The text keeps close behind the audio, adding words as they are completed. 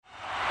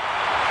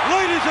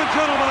Ladies and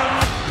gentlemen,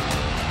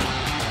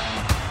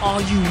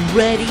 are you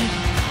ready?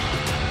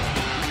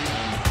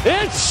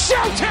 It's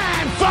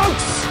showtime,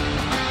 folks!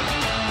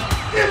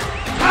 It's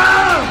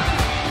time!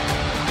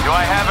 Do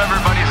I have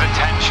everybody's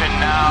attention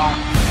now?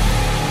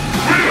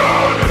 We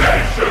are the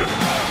nation!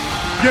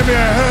 Give me a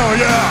hell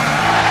yeah!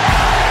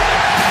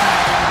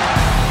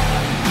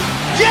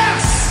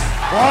 Yes!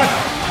 What?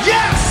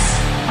 Yes!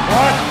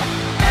 What?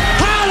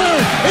 Holler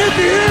if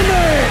you hear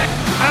me!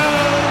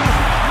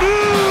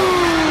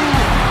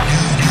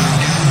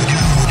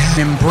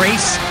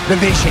 Embrace the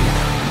vision.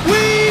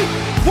 We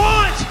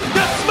want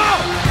the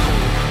smoke!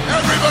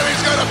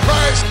 Everybody's got a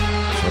price!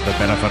 For the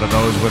benefit of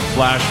those with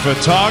flash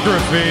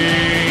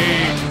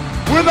photography.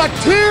 With a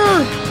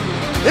tear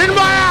in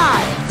my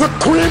eye! The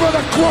cream of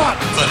the crop!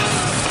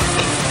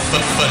 For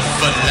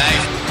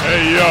life.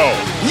 Hey, yo!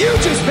 You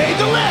just made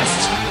the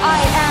list!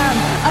 I am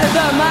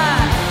the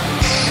man!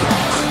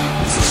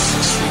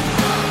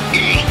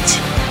 Eat,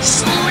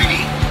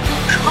 sleep,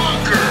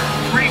 conquer,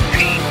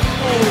 repeat.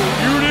 Oh,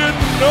 you didn't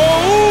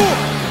know?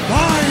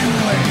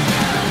 Finally!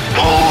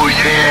 Oh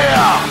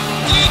yeah!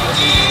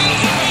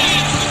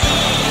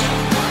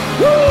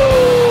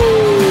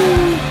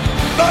 Woo!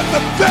 Not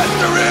the best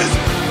there is,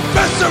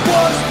 best there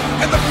was,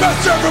 and the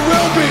best there ever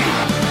will be!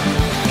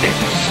 This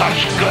is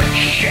such good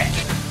shit.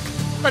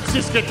 Let's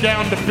just get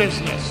down to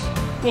business.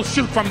 We'll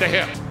shoot from the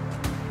hip.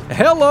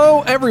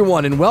 Hello,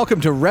 everyone, and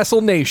welcome to Wrestle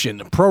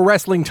Nation, pro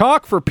wrestling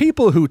talk for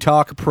people who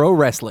talk pro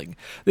wrestling.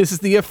 This is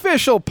the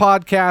official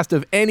podcast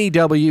of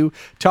NEW,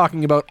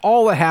 talking about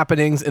all the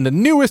happenings in the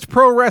newest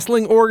pro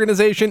wrestling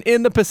organization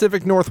in the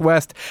Pacific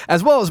Northwest,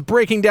 as well as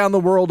breaking down the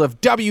world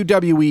of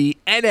WWE,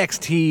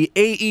 NXT,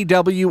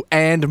 AEW,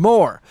 and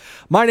more.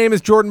 My name is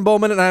Jordan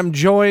Bowman, and I'm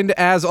joined,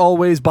 as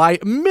always, by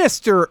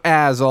Mr.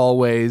 As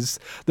Always,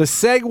 the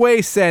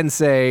Segway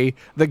Sensei,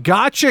 the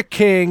Gotcha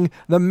King,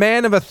 the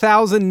man of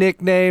 1,000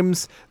 nicknames,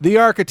 the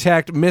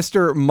architect,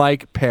 Mr.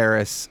 Mike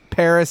Paris.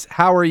 Paris,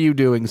 how are you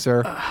doing,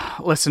 sir?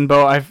 Listen,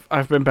 Bo,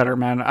 I've been better,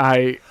 man.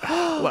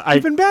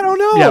 You've been bad? Oh,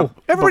 no. Yeah,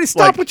 Everybody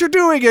stop what you're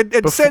doing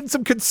and send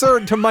some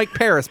concern to Mike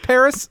Paris.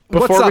 Paris,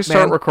 what's up, Before we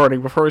start man?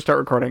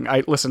 recording,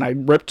 I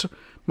ripped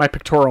my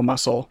pectoral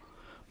muscle.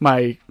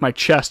 My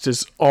chest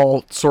is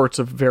all sorts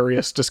of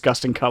various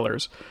disgusting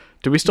colors.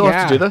 Do we still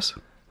have to do this?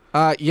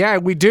 Yeah,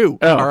 we do.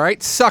 Oh. All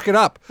right, suck it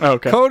up.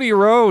 Okay. Cody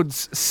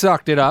Rhodes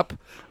sucked it up,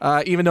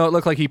 even though it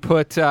looked like he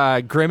put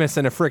Grimace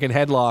in a freaking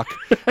headlock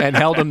and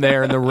held him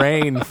there in the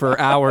rain for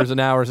hours and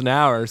hours and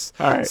hours.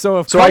 All right. So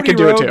if I can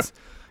do it too.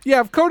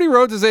 Yeah, if Cody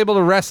Rhodes is able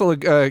to wrestle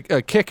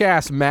a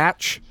kick-ass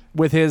match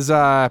with his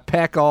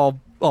pec all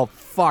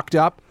fucked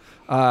up,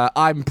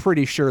 I'm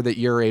pretty sure that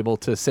you're able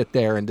to sit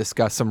there and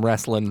discuss some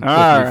wrestling with me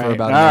for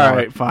about an hour. All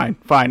right, fine.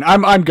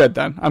 I'm good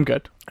then. I'm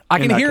good. I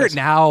can hear it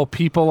now,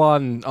 people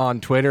on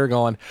Twitter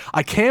going,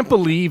 I can't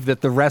believe that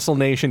the Wrestle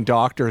Nation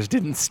doctors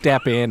didn't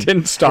step in.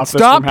 Didn't stop this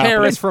stop from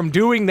Paris happening. from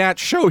doing that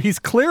show. He's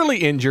clearly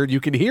injured. You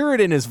can hear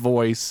it in his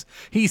voice.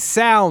 He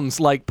sounds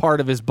like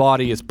part of his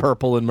body is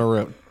purple and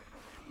maroon.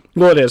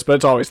 Well, it is, but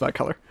it's always that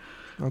color.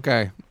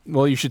 Okay.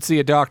 Well, you should see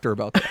a doctor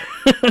about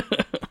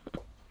that.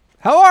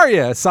 How are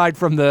you, aside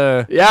from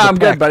the... Yeah, the I'm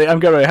good, buddy.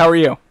 How are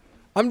you?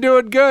 I'm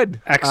doing good.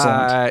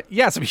 Excellent.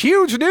 Yeah, some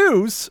huge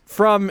news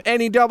from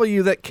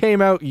NEW that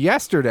came out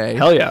yesterday.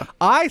 Hell yeah.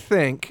 I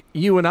think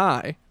you and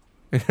I,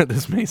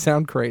 this may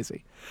sound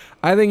crazy,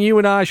 I think you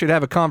and I should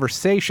have a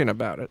conversation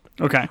about it.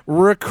 Okay.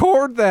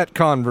 Record that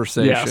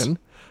conversation.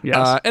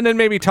 Yes. And then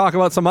maybe talk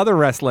about some other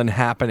wrestling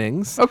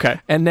happenings. Okay.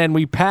 And then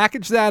we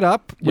package that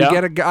up. We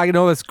get a guy, I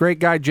know this great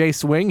guy, Jay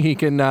Swing. He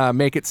can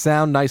make it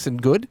sound nice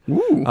and good.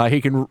 Ooh. He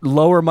can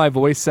lower my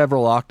voice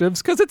several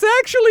octaves because it's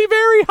actually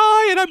very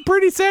high and I'm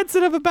pretty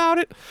sensitive about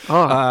it.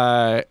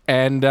 Oh.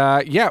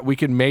 Yeah, we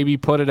can maybe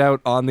put it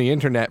out on the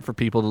internet for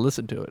people to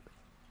listen to it.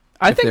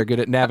 If they're good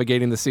at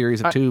navigating the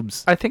series of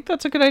tubes. I think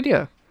that's a good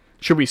idea.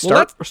 Should we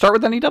start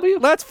with NEW?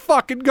 Let's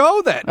fucking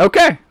go then.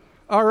 Okay.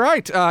 All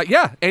right.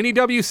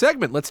 NEW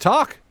segment. Let's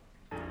talk.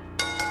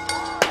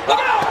 Oh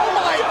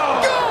my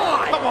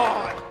God! Come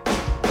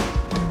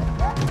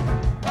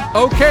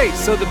on! Okay,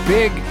 so the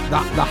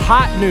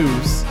hot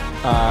news.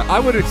 I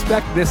would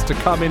expect this to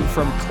come in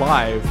from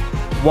Clive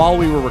while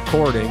we were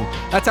recording.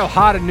 That's how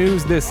hot a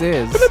news this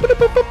is.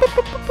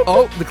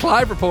 Oh, the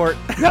Clive report.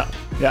 Yeah.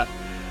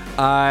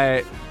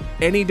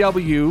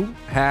 NEW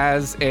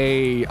has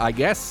I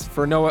guess,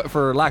 for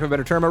lack of a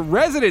better term, a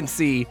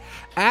residency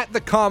at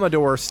the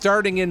Commodore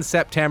starting in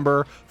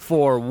September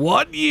for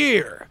 1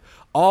 year.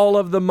 All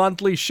of the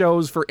monthly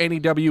shows for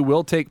NEW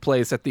will take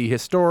place at the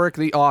historic,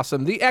 the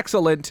awesome, the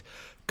excellent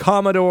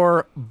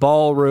Commodore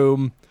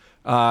Ballroom.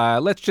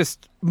 Let's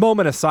just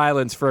moment of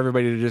silence for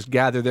everybody to just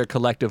gather their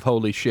collective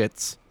holy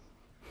shits.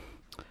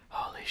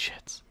 Holy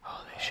shits.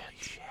 Holy shit.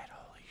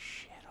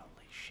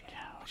 Yeah,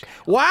 okay.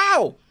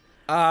 Wow!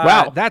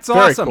 Wow, that's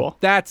very awesome. Cool.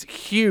 That's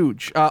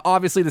huge.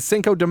 Obviously, the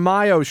Cinco de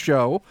Mayo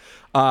show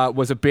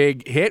was a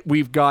big hit.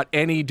 We've got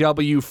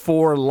NEW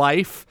for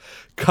Life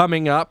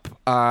coming up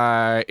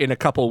in a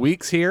couple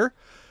weeks here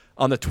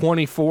on the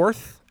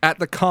 24th at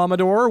the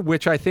Commodore,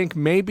 which I think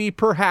maybe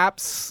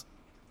perhaps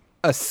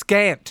a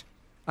scant,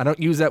 I don't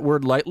use that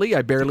word lightly,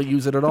 I barely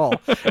use it at all.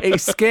 A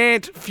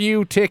scant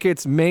few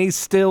tickets may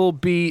still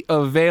be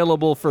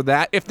available for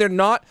that. If they're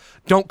not,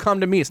 don't come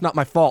to me. It's not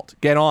my fault.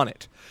 Get on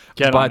it.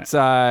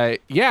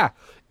 Yeah,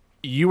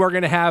 you are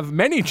going to have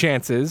many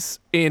chances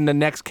in the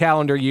next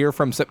calendar year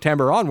from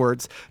September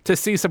onwards to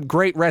see some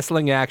great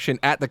wrestling action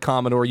at the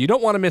Commodore. You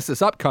don't want to miss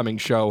this upcoming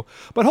show.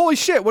 But holy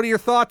shit, what are your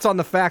thoughts on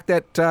the fact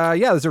that,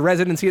 there's a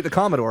residency at the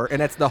Commodore,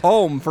 and it's the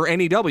home for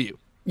NEW?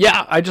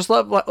 Yeah, I just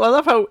love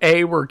how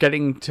we're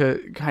getting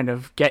to kind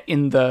of get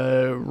in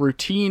the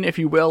routine, if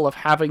you will, of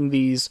having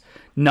these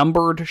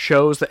numbered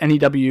shows, the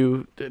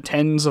NEW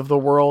 10s of the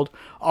world,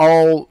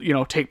 all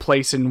take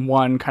place in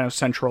one kind of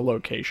central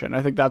location.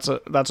 I think that's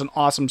an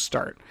awesome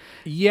start.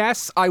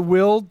 Yes, I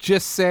will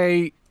just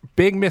say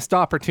big missed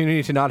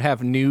opportunity to not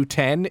have New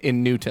 10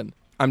 in Newton.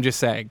 I'm just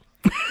saying.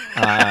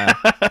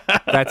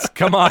 That's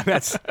bring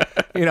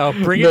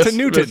it to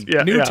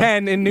Newton. New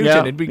 10 in Newton.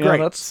 It'd be great.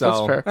 That's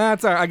fair.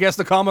 That's all right. I guess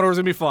the Commodore's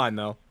gonna be fine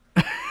though.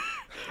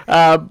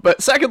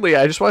 But secondly,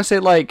 I just want to say,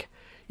 like,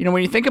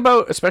 when you think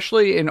about,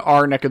 especially in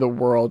our neck of the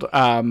world,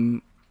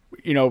 formerly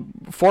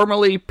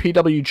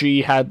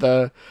PWG had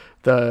the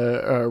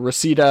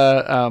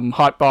Reseda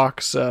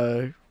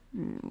Hotbox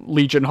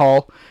Legion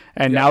Hall,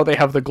 and now they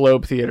have the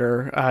Globe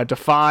Theater.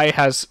 Defy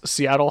has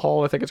Seattle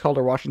Hall, I think it's called,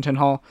 or Washington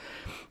Hall.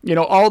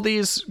 All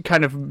these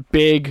kind of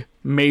big,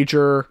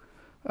 major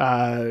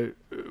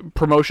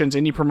promotions,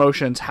 indie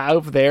promotions,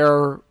 have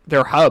their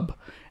hub,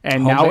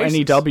 and home now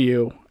bases.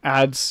 NEW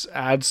adds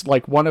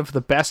like one of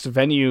the best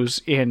venues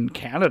in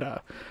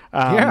Canada.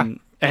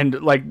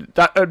 And like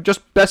that,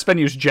 just best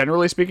venues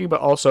generally speaking,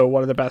 but also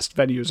one of the best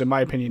venues, in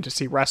my opinion, to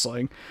see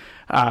wrestling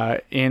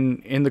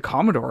in the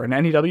Commodore, and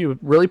NEW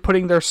really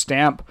putting their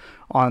stamp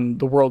on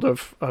the world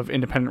of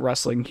independent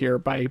wrestling here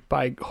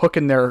by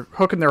hooking their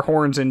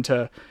horns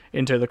into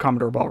the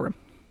Commodore Ballroom.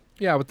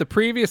 Yeah, with the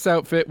previous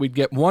outfit, we'd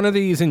get one of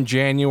these in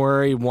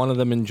January, one of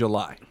them in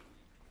July.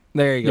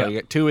 There you go. Yeah. You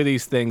get two of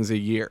these things a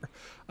year.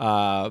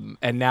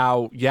 And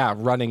now,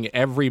 running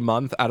every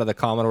month out of the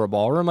Commodore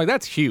Ballroom, like,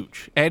 that's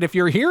huge. And if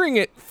you're hearing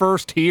it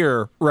first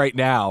here right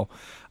now,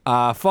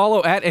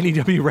 follow at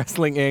NEW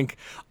Wrestling Inc.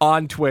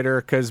 on Twitter,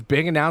 because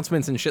big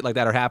announcements and shit like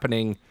that are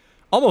happening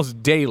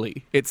almost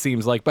daily, it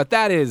seems like. But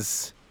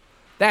that's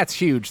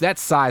huge.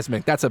 That's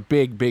seismic. That's a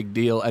big, big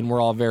deal, and we're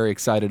all very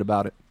excited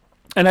about it.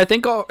 And I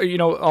think,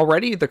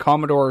 already the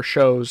Commodore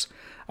shows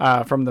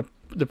from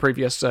the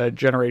previous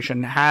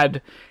generation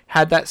had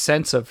that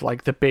sense of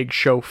like the big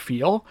show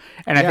feel,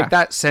 and I think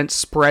that sense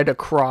spread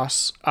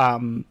across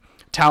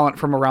talent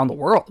from around the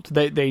world.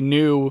 They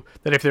knew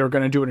that if they were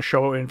going to do a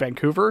show in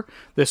Vancouver,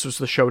 this was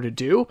the show to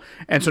do,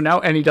 and so now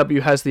NEW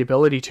has the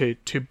ability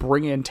to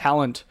bring in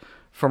talent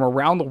from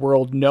around the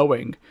world,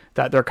 knowing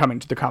that they're coming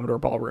to the Commodore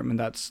Ballroom, and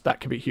that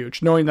could be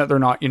huge. Knowing that they're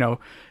not,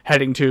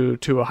 heading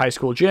to a high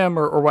school gym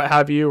or what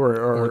have you,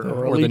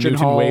 or a Legion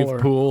Hall, Wave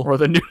Pool, or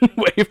the Newton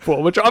Wave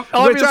Pool, which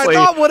obviously I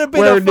thought would have been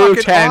where a New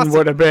 10 awesome.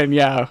 would have been,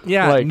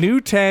 New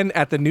 10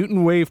 at the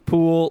Newton Wave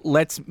Pool.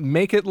 Let's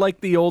make it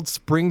like the old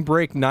Spring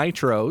Break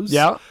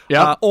Nitros.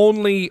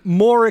 Only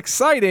more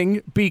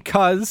exciting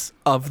because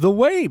of the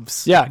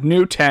waves. Yeah,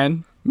 New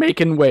 10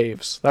 making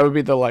waves. That would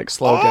be the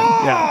slogan.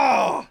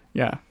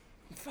 Yeah.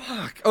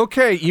 Fuck.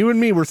 Okay, you and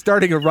me, we're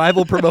starting a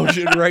rival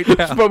promotion right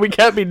now. But we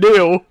can't be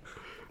new.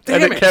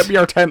 Damn and it can't be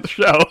our 10th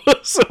show.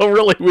 So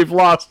really, we've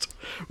lost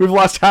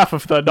half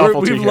of the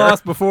novelty. We've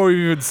lost before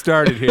we even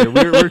started here.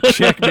 We're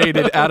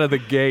checkmated out of the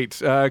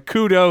gate.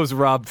 Kudos,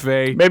 Rob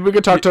Fay. Maybe we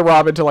could talk to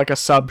Rob into a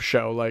sub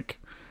show, like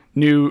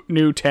new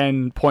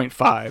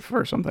 10.5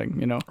 or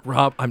something,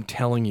 Rob, I'm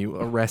telling you,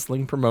 a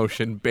wrestling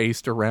promotion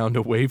based around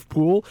a wave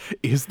pool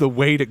is the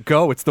way to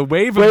go. It's the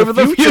wave of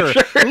the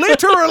future.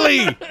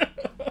 Literally.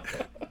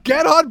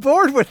 Get on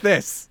board with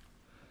this.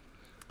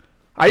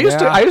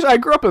 I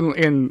grew up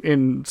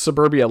in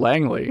suburbia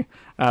Langley,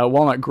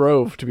 Walnut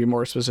Grove to be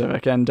more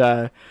specific, and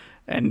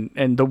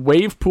the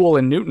wave pool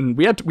in Newton,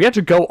 we had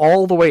to go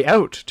all the way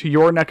out to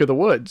your neck of the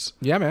woods.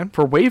 Yeah, man.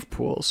 For wave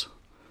pools.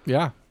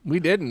 Yeah,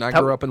 we didn't. I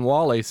grew up in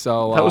Wally,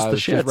 so that was the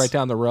shit right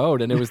down the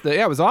road, and it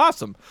was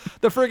awesome.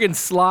 The friggin'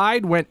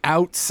 slide went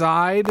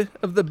outside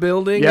of the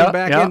building and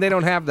back in. They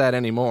don't have that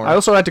anymore. I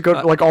also had to go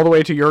all the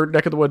way to your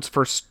neck of the woods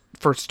for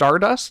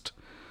Stardust.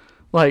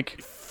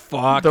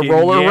 Fuck the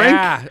roller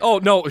rink? Oh,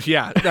 no,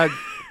 yeah.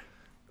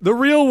 The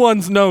real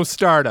one's no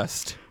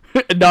Stardust.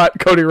 Not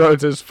Cody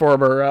Rhodes'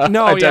 former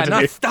identity.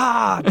 Not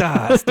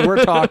Stardust.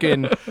 We're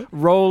talking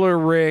roller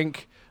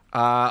rink,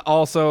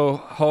 also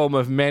home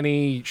of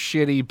many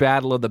shitty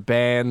Battle of the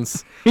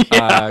Bands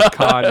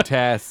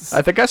contests.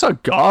 I think I saw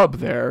Gob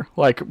there,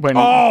 when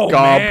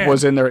Gob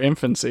was in their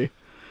infancy.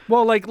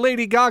 Well,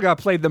 Lady Gaga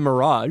played the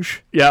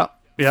Mirage. Yeah.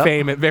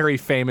 Very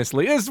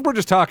famously. We're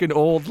just talking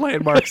old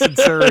landmarks in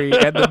Surrey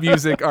and the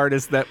music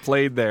artists that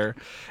played there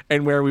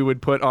and where we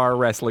would put our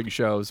wrestling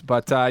shows.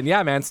 But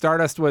man,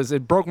 Stardust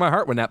it broke my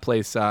heart when that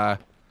place was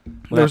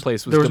there was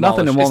demolished.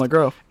 Nothing in Walnut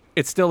Grove.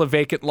 it's still a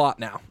vacant lot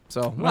now.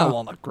 So,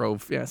 Walnut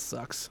Grove,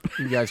 sucks.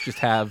 You guys just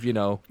have,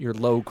 your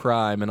low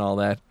crime and all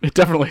that. It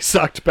definitely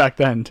sucked back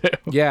then, too.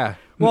 Yeah.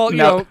 Well,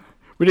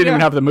 we didn't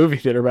even have the movie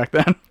theater back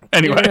then.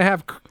 Anyway.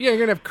 You're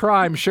gonna have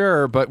crime,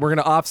 sure, but we're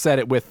gonna offset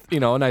it with, a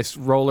nice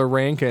roller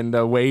rink and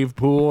a wave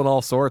pool and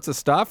all sorts of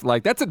stuff.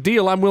 Like, that's a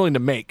deal I'm willing to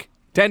make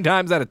 10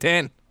 times out of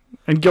 10.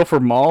 And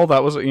Guilford Mall,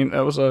 that was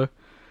a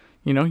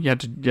you had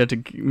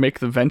to make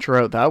the venture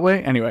out that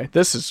way. Anyway,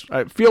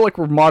 I feel like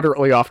we're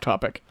moderately off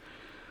topic.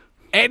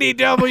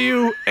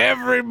 NEW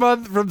every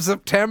month from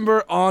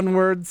September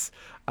onwards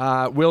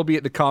will be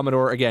at the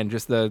Commodore. Again,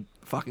 just the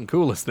fucking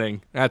coolest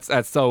thing. That's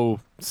so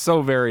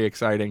very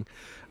exciting.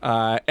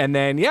 And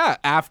then,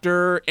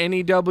 after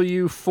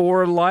NEW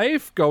for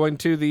Life, going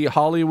to the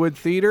Hollywood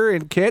Theater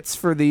in Kits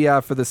for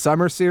the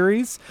summer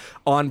series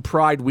on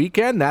Pride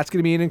weekend. That's going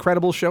to be an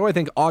incredible show. I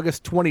think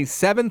August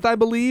 27th, I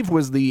believe,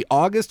 was the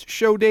August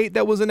show date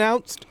that was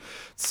announced.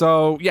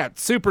 So,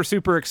 super,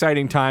 super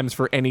exciting times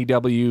for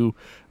NEW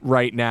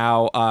right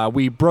now.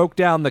 We broke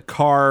down the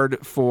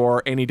card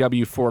for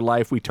NEW for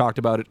Life. We talked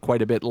about it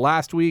quite a bit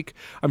last week.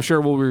 I'm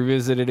sure we'll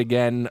revisit it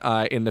again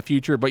in the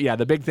future. But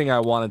the big thing I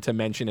wanted to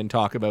mention and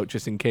talk about,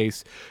 just in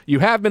case you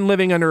have been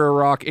living under a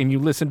rock and you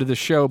listen to the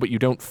show but you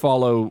don't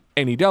follow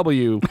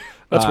NEW.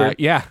 That's weird.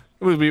 Yeah,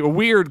 it would be a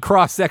weird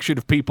cross-section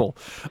of people.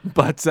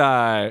 But,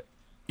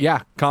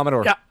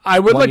 Commodore. Yeah, I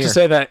would like to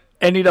say that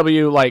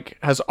NEW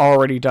has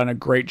already done a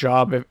great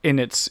job in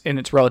its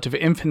relative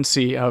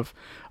infancy of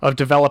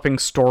developing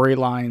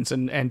storylines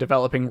and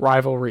developing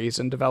rivalries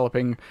and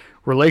developing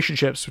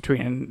relationships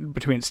between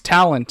its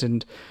talent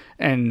and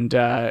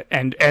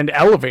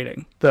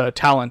elevating the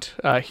talent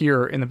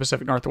here in the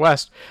Pacific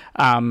Northwest.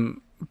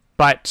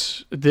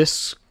 But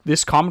this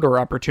Commodore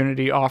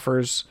opportunity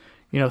offers,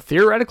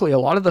 theoretically a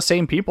lot of the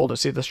same people to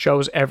see the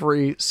shows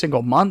every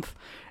single month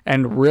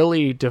and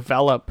really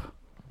develop,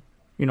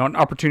 an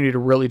opportunity to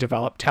really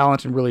develop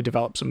talent and really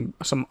develop some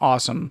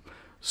awesome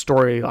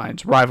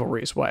storylines,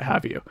 rivalries, what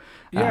have you.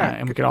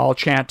 And we could all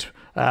chant,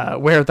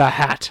 wear the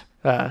hat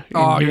in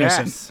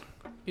unison. Yes.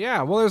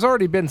 Yeah, well, there's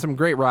already been some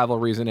great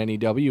rivalries in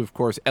NEW. Of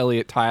course,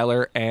 Elliot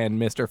Tyler and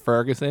Mr.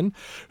 Ferguson,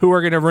 who are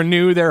going to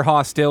renew their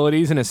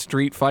hostilities in a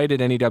street fight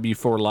at NEW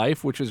for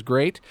Life, which is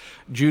great.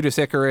 Judas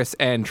Icarus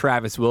and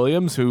Travis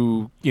Williams,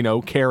 who,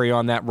 carry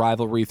on that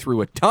rivalry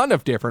through a ton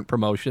of different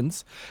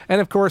promotions.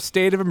 And, of course,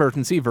 State of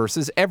Emergency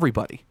versus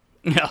everybody.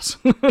 Yes.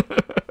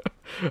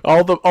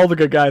 all the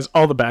good guys,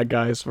 all the bad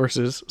guys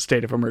versus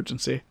State of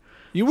Emergency.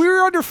 We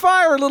were under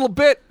fire a little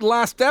bit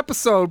last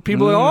episode.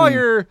 People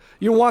are,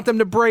 you want them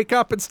to break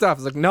up and stuff.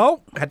 It's like,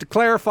 no, I had to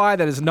clarify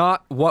that is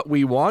not what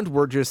we want.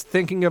 We're just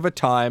thinking of a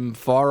time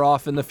far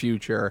off in the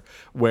future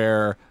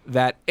where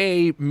that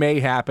A,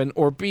 may happen,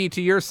 or B,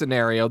 to your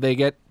scenario, they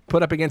get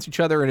put up against each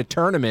other in a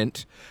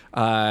tournament,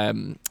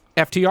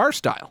 FTR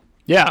style.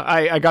 Yeah,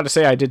 I got to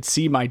say, I did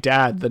see my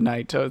dad the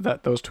night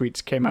that those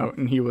tweets came out,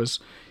 and he was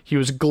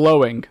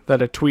glowing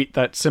that a tweet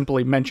that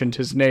simply mentioned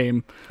his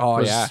name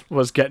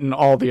was getting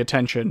all the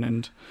attention,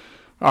 and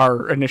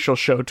our initial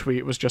show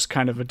tweet was just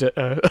kind of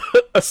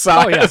a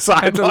side. It's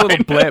a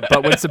little blip,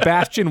 but when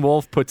Sebastian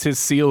Wolf puts his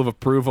seal of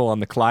approval on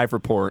the Clive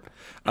Report,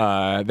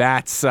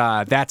 that's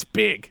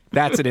big.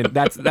 That's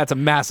a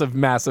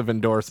massive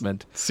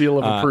endorsement. Seal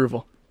of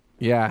approval.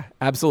 Yeah,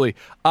 absolutely.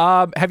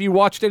 Have you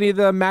watched any of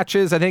the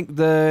matches? I think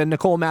the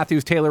Nicole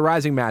Matthews-Taylor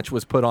Rising match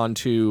was put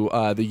onto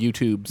the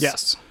YouTubes.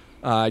 Yes.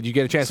 Did you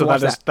get a chance to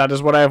watch that? That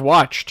is what I have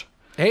watched.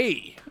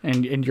 Hey.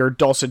 In your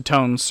dulcet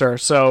tones, sir.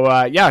 So,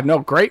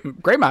 great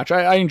match.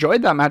 I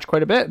enjoyed that match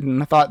quite a bit,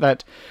 and I thought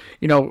that,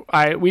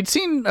 we'd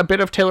seen a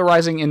bit of Taylor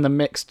Rising in the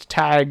mixed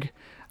tag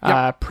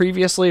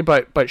previously,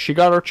 but she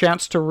got her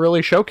chance to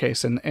really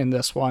showcase in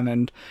this one,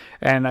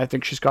 and I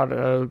think she's got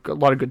a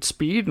lot of good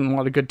speed and a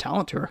lot of good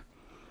talent to her.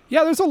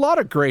 Yeah, there's a lot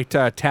of great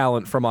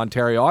talent from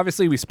Ontario.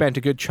 Obviously, we spent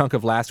a good chunk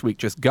of last week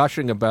just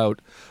gushing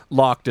about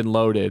Locked and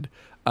Loaded,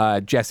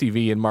 Jesse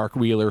V and Mark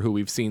Wheeler, who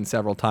we've seen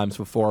several times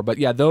before. But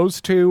yeah, those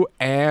two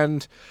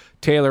and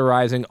Taylor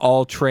Rising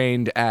all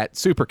trained at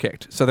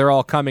Superkicked. So they're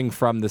all coming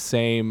from the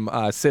same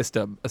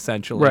system,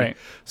 essentially. Right.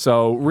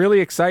 So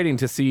really exciting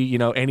to see,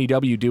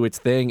 NEW do its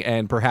thing,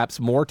 and perhaps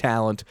more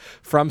talent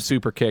from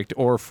Superkicked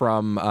or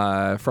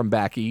from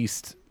back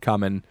east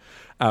coming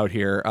out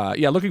here.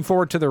 Looking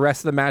forward to the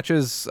rest of the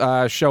matches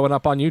showing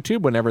up on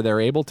YouTube whenever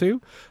they're able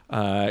to.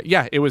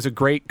 It was a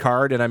great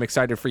card, and I'm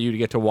excited for you to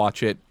get to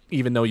watch it,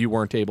 even though you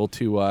weren't able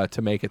to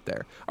make it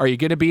there. Are you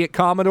going to be at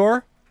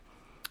Commodore?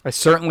 I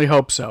certainly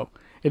hope so.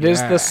 It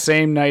is the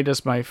same night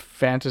as my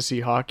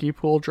fantasy hockey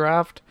pool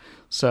draft,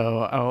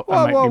 so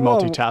I might be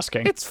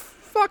multitasking. It's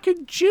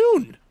fucking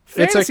June.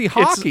 Fantasy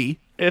hockey.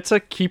 It's a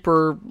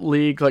keeper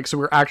league, so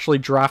we're actually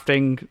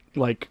drafting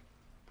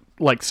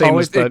same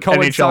as the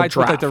NHL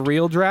draft. With the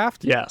real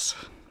draft? Yes.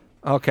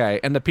 Okay,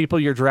 and the people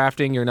you're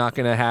drafting, you're not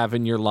going to have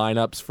in your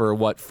lineups for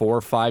 4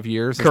 or 5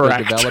 years?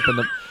 Correct.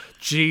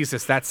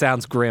 Jesus, that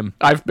sounds grim.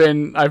 I've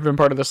been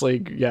part of this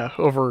league,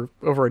 over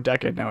a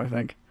decade now, I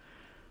think.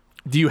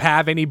 Do you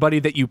have anybody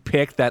that you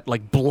picked that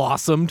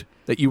blossomed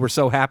that you were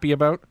so happy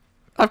about?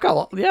 I've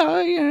got,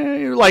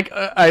 like,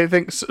 I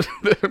think,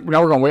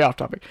 now we're going way off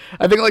topic.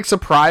 I think, like,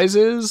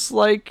 surprises,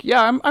 like,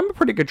 yeah, I'm a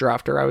pretty good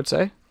drafter, I would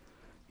say.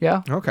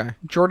 Yeah. Okay.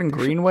 Jordan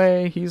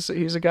Greenway, he's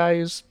a guy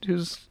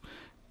who's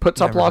puts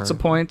up lots of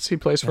points. He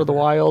plays for the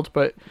Wild,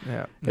 but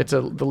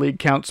the league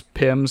counts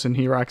PIMs, and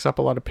he racks up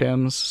a lot of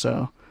PIMs,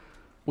 so.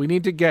 We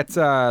need to get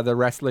the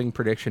Wrestling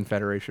Prediction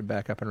Federation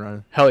back up and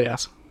running. Hell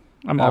yes.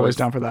 I'm always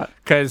down for that.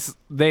 Because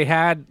they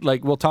had,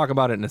 like, we'll talk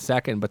about it in a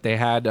second, but they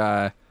had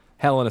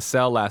Hell in a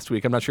Cell last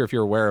week. I'm not sure if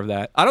you're aware of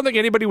that. I don't think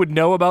anybody would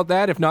know about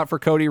that if not for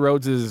Cody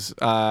Rhodes'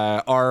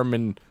 arm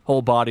and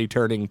whole body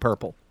turning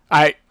purple.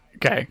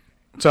 Okay.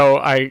 So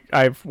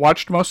I've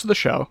watched most of the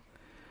show,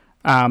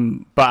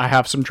 but I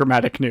have some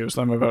dramatic news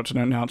that I'm about to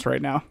announce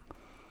right now.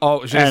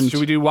 Oh, should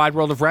we do Wide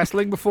World of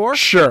Wrestling before?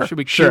 Sure. Should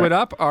we cue it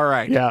up? All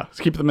right. Yeah, let's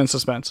keep them in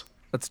suspense.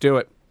 Let's do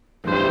it.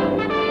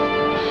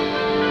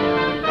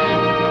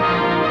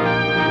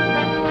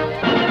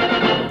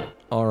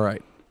 All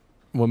right.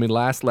 When we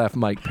last left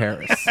Mike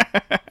Paris,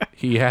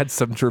 he had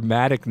some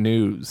dramatic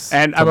news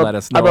and to let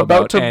us know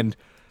about. I'm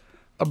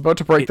about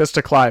to break this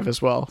to Clive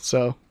as well.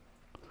 So.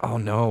 Oh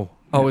no.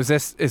 Oh,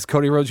 is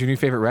Cody Rhodes your new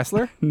favorite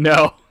wrestler?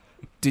 No.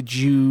 Did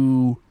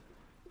you?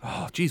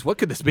 Oh, geez, what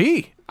could this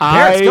be?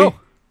 Paris, go.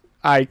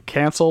 I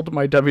canceled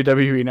my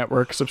WWE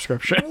Network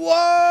subscription.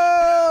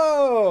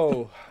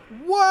 Whoa!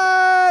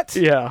 What?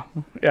 Yeah.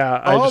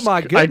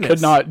 My goodness. I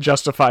could not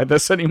justify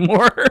this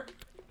anymore.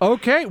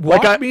 Okay,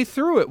 walk me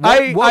through it.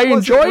 I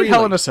enjoyed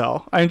Hell in a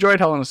Cell.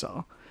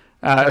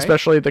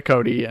 Especially the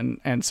Cody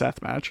and Seth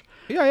match.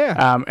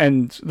 Yeah.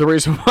 And the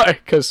reason why,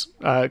 because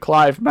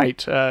Clive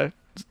might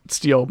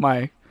steal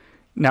my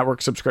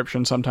network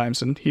subscription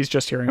sometimes, and he's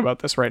just hearing about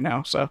this right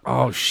now. So.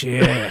 Oh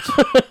shit.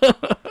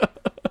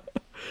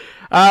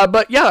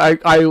 But yeah,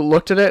 I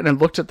looked at it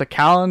and looked at the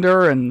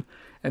calendar and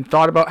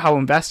thought about how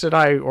invested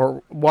I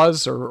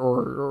was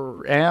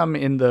or am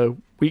in the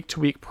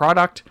week-to-week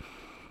product.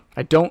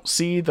 I don't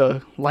see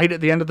the light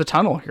at the end of the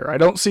tunnel here. I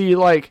don't see,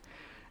 like,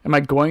 am I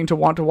going to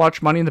want to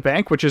watch Money in the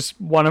Bank, which is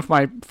one of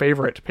my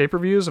favorite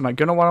pay-per-views? Am I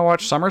going to want to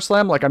watch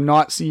SummerSlam? Like, I'm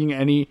not seeing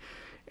any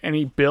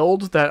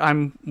build that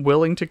I'm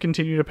willing to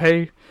continue to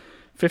pay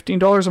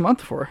 $15 a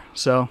month for.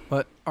 So,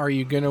 but are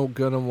you gonna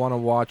want to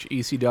watch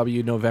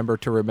ECW November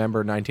to Remember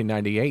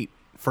 1998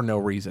 for no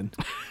reason?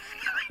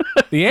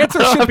 The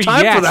answer should be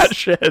yes. For that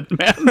shit,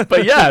 man.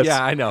 But yes.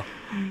 Yeah, I know.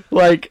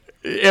 Like,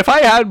 if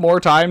I had more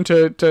time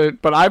to,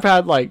 but I've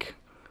had like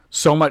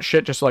so much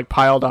shit just like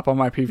piled up on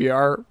my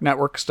PVR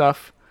network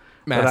stuff.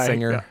 Masked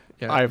Singer.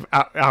 Yeah. I have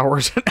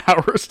hours and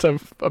hours to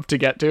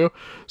get to.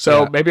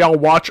 So maybe I'll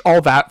watch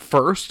all that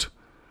first.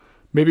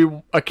 Maybe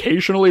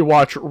occasionally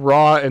watch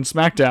Raw and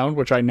SmackDown,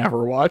 which I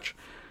never watch,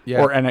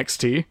 or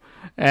NXT,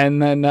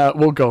 and then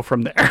we'll go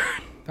from there.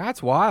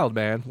 That's wild,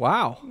 man.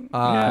 Wow.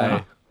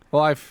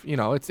 Well,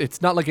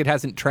 it's not like it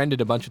hasn't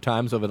trended a bunch of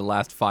times over the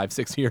last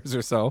 5-6 years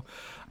or so.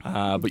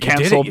 But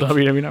canceled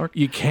WWE Network.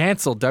 You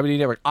canceled WWE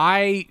Network.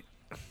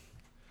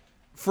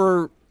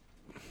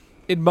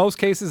 In most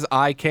cases,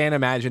 I can't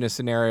imagine a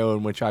scenario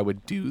in which I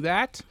would do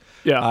that.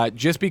 Yeah.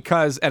 Just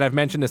because, and I've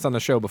mentioned this on the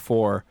show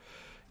before,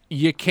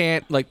 you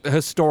can't, like,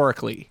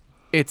 historically,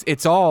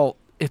 it's all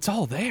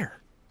there.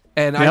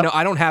 And I know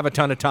I don't have a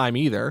ton of time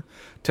either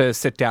to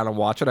sit down and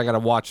watch it. I got to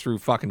watch through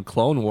fucking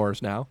Clone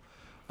Wars now,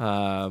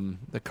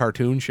 the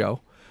cartoon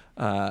show.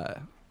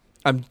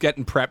 I'm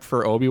getting prepped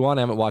for Obi-Wan.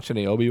 I haven't watched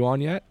any Obi-Wan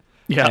yet.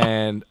 Yeah.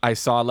 And I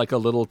saw like a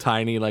little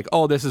tiny, like,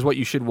 oh, this is what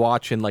you should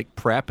watch in like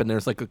prep. And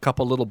there's like a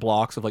couple little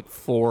blocks of like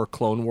 4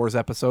 Clone Wars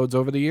episodes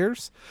over the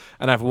years.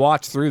 And I've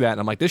watched through that and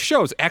I'm like, this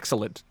show is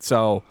excellent.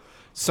 So,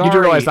 sorry. You do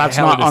realize that's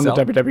not on the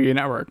WWE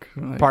Network.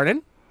 Like,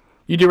 pardon?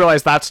 You do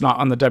realize that's not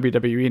on the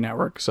WWE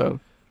Network, so.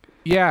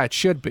 Yeah, it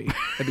should be.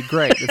 It'd be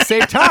great. At the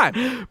same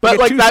time. But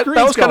like that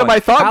was kind of my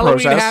thought Halloween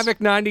process. Havoc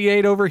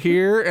 98 over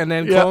here, and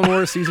then Clone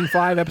Wars Season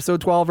 5,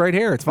 Episode 12 right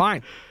here. It's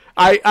fine.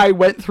 I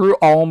went through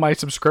all my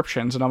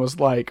subscriptions, and I was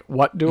like,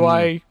 what do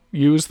I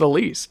use the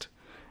least?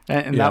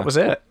 And that was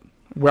it.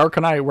 Where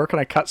can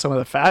I cut some of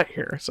the fat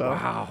here? So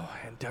wow,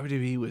 and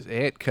WWE was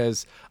it,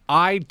 because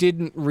I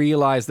didn't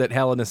realize that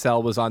Hell in a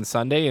Cell was on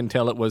Sunday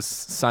until it was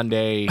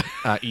Sunday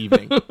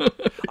evening.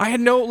 I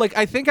had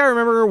I think I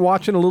remember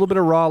watching a little bit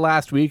of Raw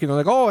last week, and they're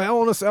like, oh,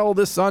 Hell in a Cell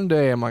this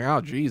Sunday. I'm like,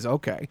 oh, geez,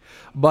 okay.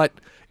 But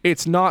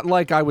it's not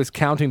like I was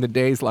counting the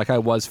days like I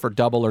was for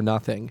Double or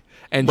Nothing,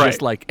 and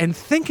just and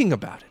thinking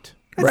about it.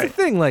 That's the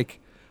thing. Like,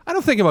 I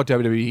don't think about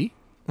WWE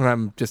when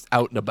I'm just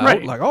out and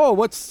about. Like, oh,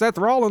 what's Seth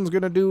Rollins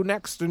going to do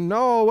next? And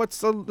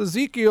what's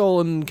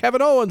Ezekiel and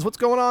Kevin Owens? What's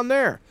going on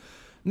there?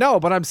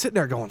 No, but I'm sitting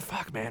there going,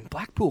 fuck, man,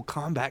 Blackpool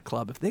Combat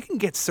Club, if they can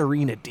get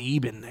Serena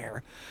Deeb in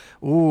there,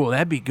 ooh,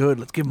 that'd be good.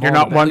 Let's give them You're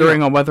not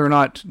wondering on whether or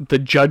not the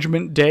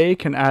Judgment Day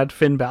can add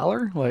Finn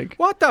Balor? Like,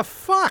 what the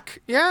fuck?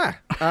 Yeah.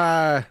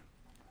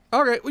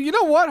 Okay, well, you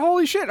know what?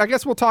 Holy shit. I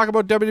guess we'll talk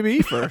about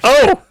WWE first.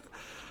 Oh!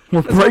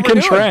 We're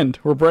breaking trend.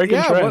 We're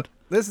breaking trend.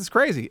 This is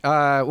crazy.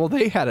 Well,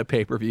 they had a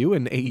pay-per-view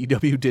and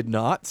AEW did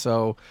not,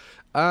 so...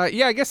 I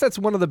guess that's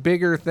one of the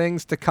bigger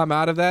things to come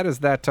out of that is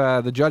that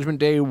the Judgment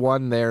Day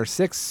won their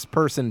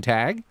 6-person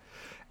tag,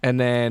 And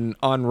then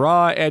on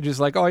Raw, Edge is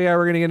like, oh, yeah,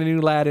 we're going to get a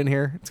new lad in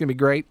here. It's going to be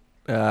great.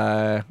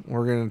 We're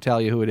going to tell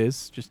you who it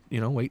is. Just,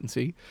 wait and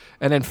see.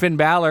 And then Finn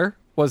Balor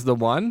was the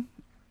one.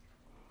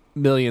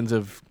 Millions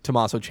of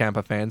Tommaso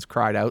Ciampa fans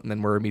cried out and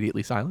then were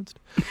immediately silenced.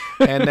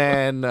 And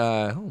then,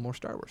 more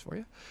Star Wars for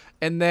you.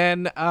 And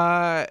then,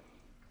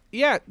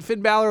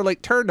 Finn Balor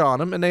turned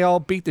on him and they all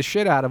beat the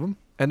shit out of him.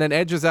 And then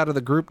Edge is out of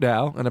the group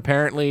now. And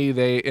apparently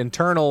the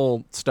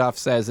internal stuff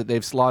says that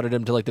they've slotted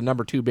him to the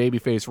number 2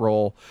 babyface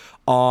role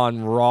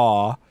on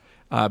Raw.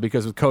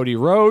 Because with Cody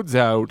Rhodes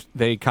out,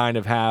 they kind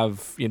of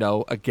have,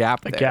 a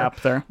gap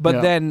there.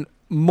 But then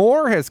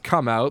more has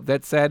come out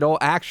that said,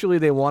 actually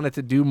they wanted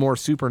to do more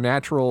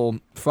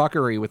supernatural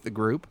fuckery with the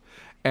group.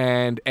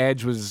 And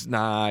Edge was, he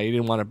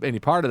didn't want any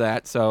part of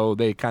that, so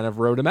they kind of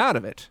wrote him out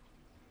of it.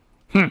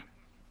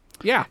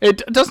 Yeah.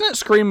 Doesn't it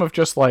scream of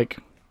just,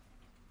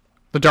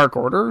 the Dark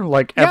Order?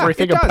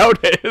 Everything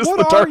about it is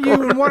the Dark Order. What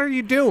are you and what are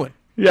you doing?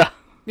 Yeah.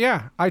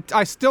 Yeah,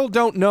 I still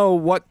don't know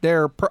what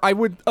I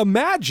would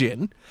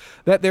imagine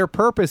that their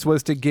purpose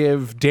was to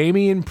give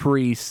Damian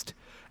Priest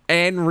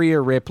and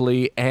Rhea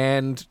Ripley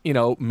and,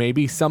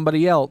 maybe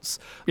somebody else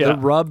the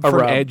rub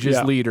from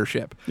Edge's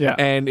leadership. Yeah.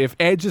 And if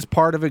Edge is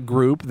part of a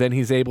group, then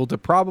he's able to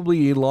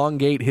probably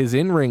elongate his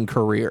in-ring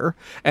career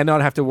and not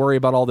have to worry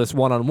about all this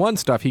one-on-one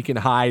stuff. He can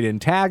hide in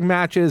tag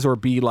matches or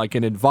be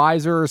an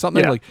advisor or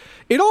something. Yeah.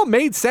 It all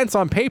made sense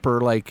on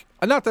paper.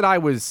 Not that I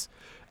was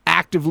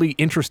actively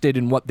interested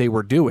in what they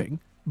were doing,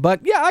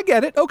 but yeah, I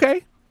get it.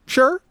 Okay,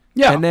 sure.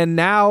 Yeah. And then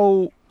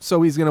now,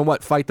 so he's gonna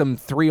fight them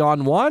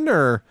 3-on-1,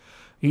 or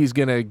he's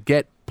gonna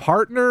get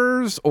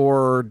partners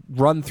or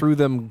run through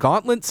them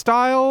gauntlet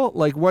style?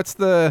 What's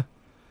the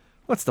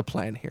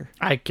plan here?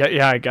 I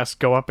guess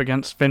go up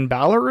against Finn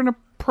Balor in a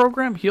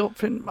program, heel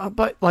Finn,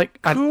 but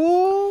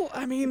cool.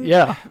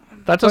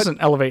 That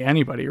doesn't elevate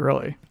anybody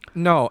really.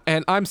 No,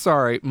 and I'm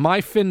sorry,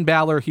 my Finn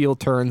Balor heel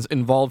turns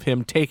involve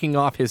him taking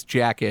off his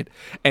jacket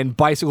and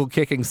bicycle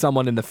kicking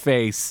someone in the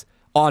face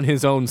on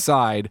his own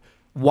side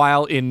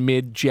while in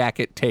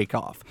mid-jacket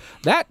takeoff.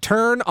 That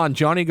turn on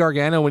Johnny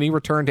Gargano when he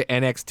returned to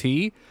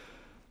NXT,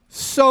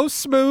 so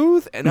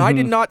smooth, and I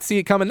did not see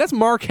it coming. That's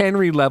Mark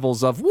Henry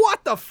levels of,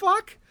 what the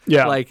fuck?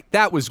 Yeah.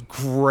 That was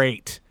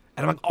great.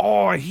 And I'm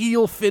a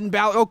heel Finn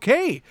Balor,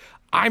 okay.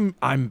 I'm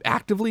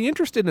actively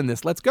interested in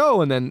this. Let's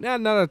go. And then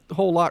not a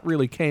whole lot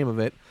really came of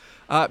it.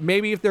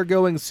 Maybe if they're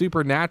going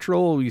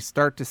supernatural, we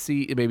start to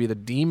see maybe the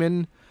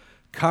demon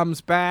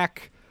comes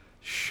back.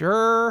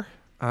 Sure.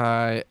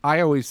 I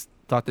always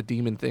thought the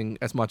demon thing,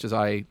 as much as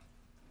I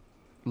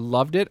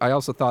loved it, I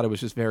also thought it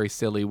was just very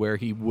silly where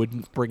he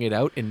wouldn't bring it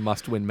out in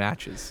must-win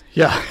matches.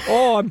 Yeah.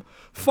 I'm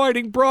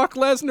fighting Brock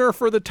Lesnar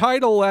for the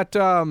title at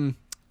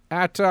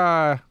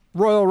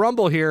Royal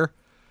Rumble here.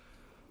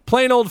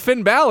 Plain old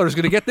Finn Balor is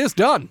going to get this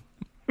done.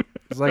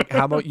 It's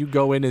how about you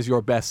go in as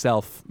your best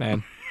self,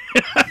 man?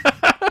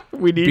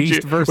 We need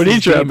Beast you. Versus We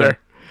need you out there.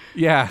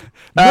 Yeah.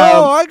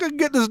 No, I could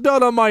get this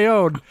done on my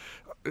own.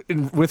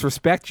 And with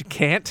respect, you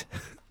can't.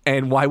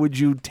 And why would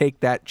you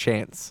take that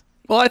chance?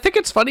 Well, I think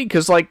it's funny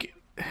because,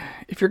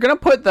 if you're going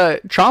to put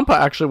Ciampa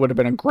actually would have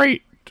been a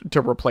great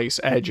to replace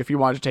Edge if you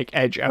wanted to take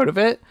Edge out of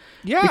it.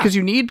 Yeah. Because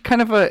you need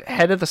kind of a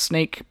head of the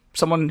snake,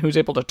 someone who's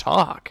able to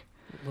talk.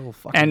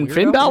 And weirdo.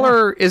 Finn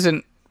Balor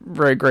isn't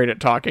very great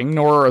at talking,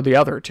 nor are the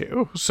other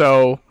two.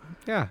 So,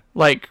 yeah.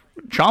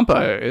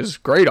 Ciampa is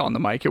great on the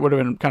mic. It would have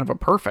been kind of a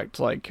perfect,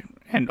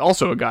 and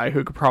also a guy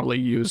who could probably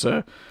use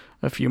a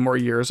few more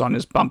years on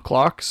his bump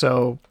clock.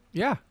 So,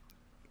 yeah.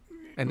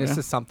 And this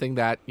is something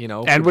that,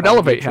 and would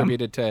elevate him.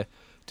 Attributed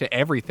to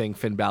everything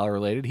Finn Balor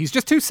related. He's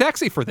just too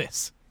sexy for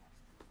this.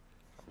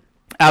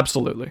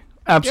 Absolutely.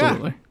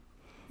 Yeah.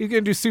 He's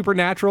going to do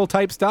supernatural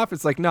type stuff.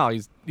 It's no,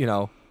 he's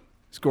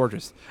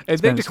gorgeous. And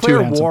they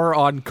declare war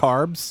on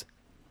carbs.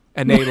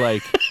 And they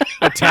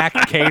attack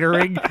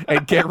catering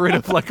and get rid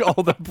of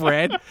all the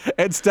bread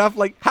and stuff.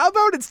 How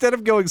about instead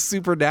of going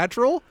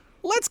supernatural,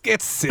 let's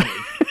get silly.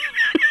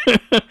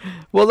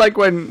 Well,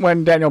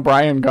 when Daniel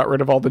Bryan got rid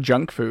of all the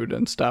junk food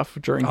and stuff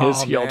during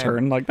his heel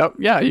turn, that.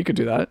 Yeah, you could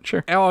do that.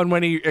 Sure. Oh, and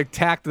when he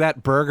attacked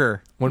that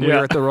burger when we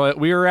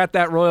were at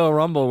that Royal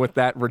Rumble with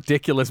that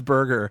ridiculous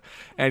burger,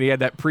 and he had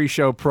that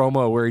pre-show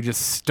promo where he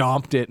just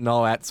stomped it and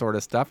all that sort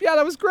of stuff. Yeah,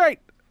 that was great.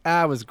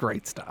 That was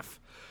great stuff.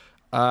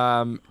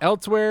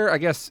 Elsewhere, I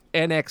guess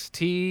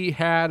NXT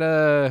had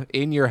a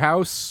In Your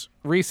House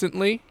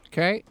recently.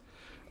 Okay.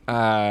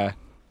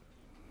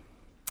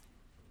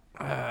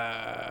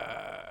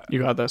 You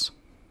got this.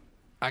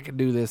 I can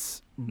do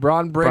this.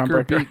 Braun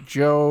Breaker beat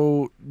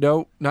Joe.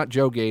 No, not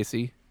Joe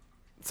Gacy.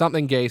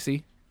 Something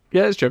Gacy.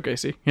 Yeah, it's Joe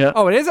Gacy. Yeah.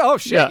 Oh, it is? Oh,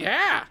 shit.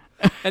 Yeah.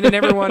 And then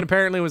everyone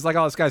apparently was like,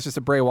 oh, this guy's just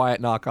a Bray Wyatt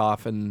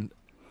knockoff. And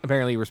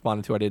apparently he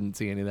responded to, I didn't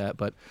see any of that.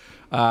 But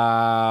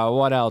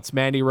what else?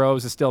 Mandy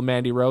Rose is still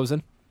Mandy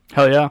Rosen.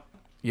 Hell yeah.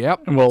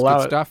 Yep. And we'll allow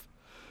good stuff.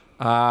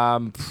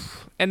 And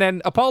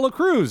then Apollo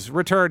Crews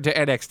returned to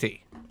NXT.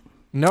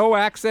 No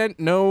accent,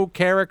 no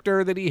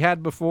character that he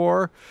had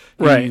before.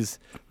 Right. He's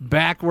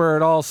back where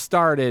it all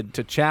started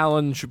to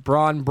challenge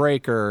Braun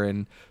Breaker,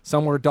 and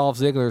somewhere Dolph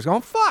Ziggler's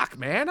going, fuck,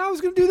 man, I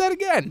was going to do that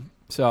again.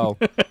 So,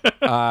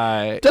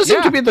 it does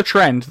seem to be the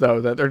trend,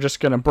 though, that they're just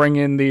going to bring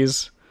in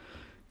these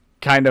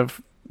kind of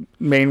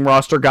main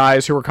roster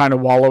guys who are kind of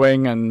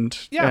wallowing and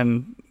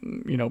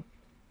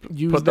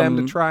use put them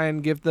to try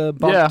and give the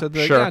bump to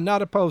the. Sure. Yeah,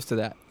 not opposed to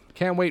that.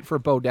 Can't wait for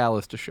Bo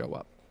Dallas to show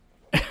up.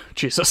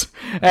 Jesus.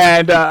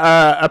 And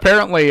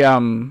apparently,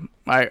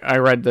 I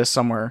read this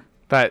somewhere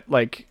that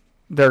like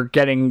they're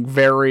getting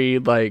very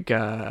like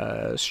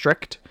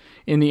strict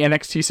in the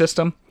NXT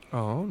system.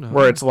 Oh no!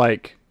 Where it's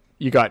like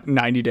you got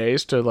 90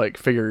 days to like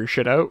figure your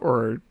shit out,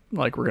 or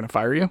like we're gonna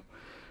fire you.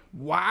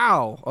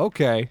 Wow.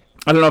 Okay.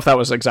 I don't know if that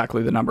was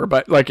exactly the number,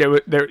 but like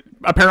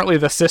apparently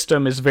the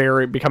system is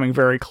becoming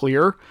very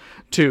clear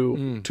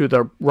to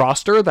the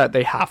roster that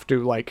they have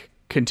to like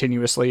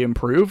continuously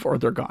improve or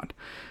they're gone,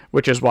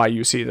 which is why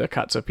you see the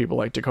cuts of people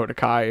like Dakota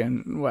Kai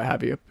and what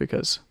have you,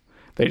 because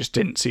they just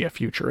didn't see a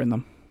future in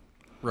them.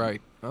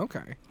 Right.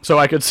 Okay. So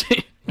I could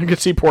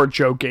see poor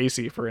Joe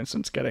Gacy, for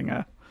instance, getting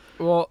and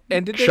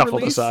did they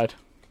shuffled release, aside.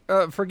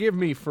 Forgive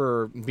me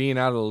for being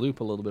out of the loop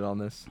a little bit on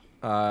this.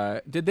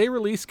 Did they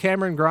release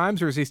Cameron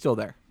Grimes, or is he still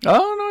there?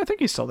 Oh no, I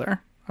think he's still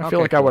there. I feel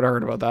like I would have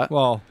heard about that.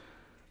 Well,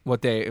 what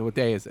day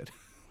is it?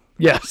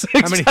 Yes,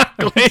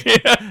 exactly.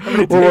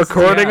 We're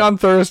recording on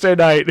Thursday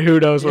night. Who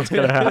knows what's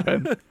going to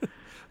happen?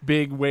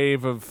 Big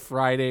wave of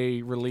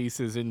Friday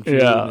releases in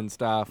June and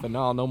stuff, and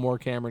no more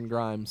Cameron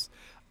Grimes.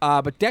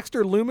 But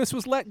Dexter Lumis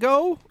was let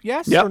go,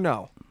 yes or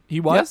no? He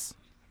was?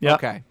 Yeah.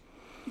 Okay.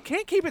 You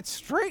can't keep it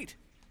straight.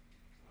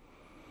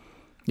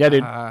 Yeah,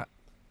 dude. Okay.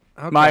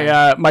 My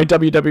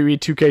WWE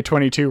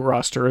 2K22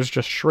 roster is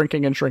just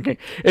shrinking and shrinking.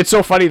 It's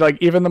so funny, like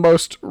even the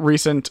most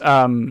recent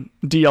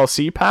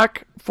DLC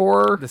pack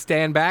for the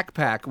Stand Back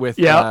pack with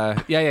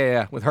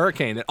with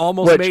Hurricane, it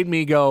almost made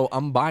me go,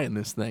 I'm buying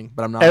this thing,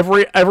 but I'm not.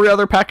 Every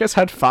other pack has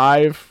had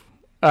 5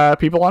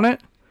 people on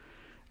it,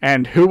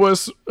 and who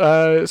was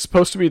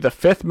supposed to be the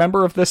 5th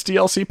member of this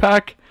DLC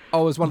pack?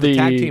 Oh, it was one of the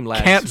tag team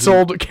lads.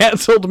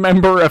 Canceled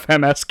member of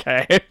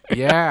MSK.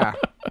 Yeah.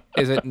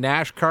 Is it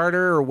Nash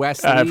Carter or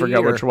Wesley? I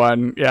forget which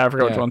one. Yeah, I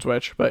forget which one's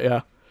which, but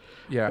yeah.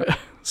 Yeah.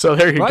 So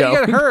there you go. You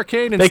got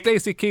Hurricane and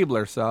Stacy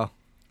Keibler, so.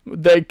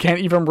 They can't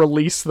even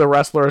release the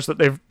wrestlers that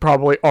they've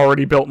probably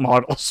already built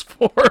models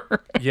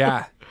for.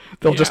 Yeah.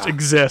 They'll just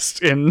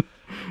exist in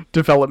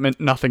development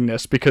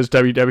nothingness because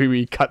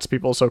WWE cuts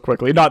people so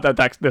quickly. Not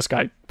that this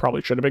guy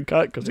probably should have been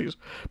cut because he's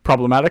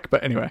problematic,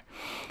 but anyway.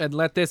 And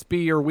let this be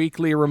your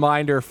weekly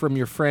reminder from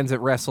your friends at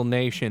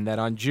WrestleNation that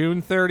on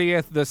June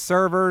 30th, the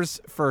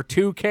servers for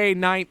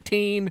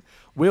 2K19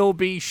 will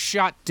be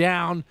shut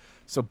down.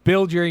 So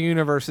build your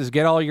universes,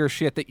 get all your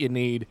shit that you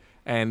need.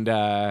 And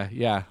I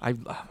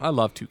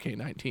love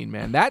 2K19,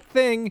 man. That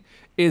thing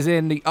is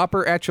in the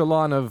upper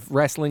echelon of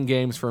wrestling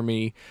games for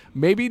me.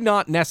 Maybe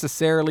not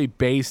necessarily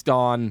based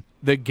on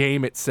the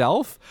game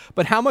itself,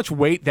 but how much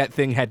weight that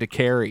thing had to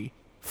carry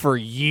for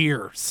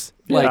years.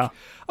 Yeah. Like,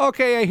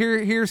 okay,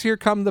 Here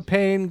Come the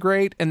Pain,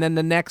 great. And then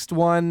the next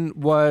one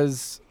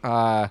was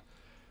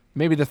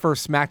maybe the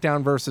first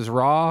SmackDown versus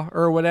Raw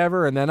or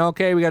whatever, and then,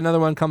 okay, we got another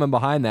one coming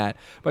behind that.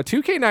 But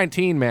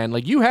 2K19, man,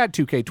 like, you had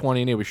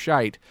 2K20 and it was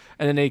shite,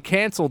 and then they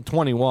canceled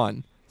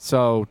 21.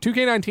 So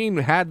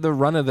 2K19 had the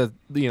run of the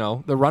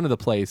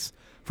place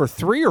for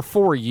 3 or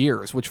 4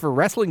 years, which for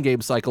wrestling game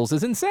cycles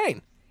is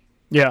insane.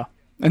 Yeah.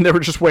 And they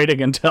were just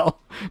waiting until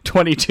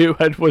 22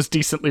 was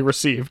decently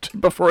received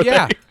before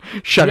they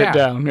shut it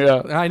down.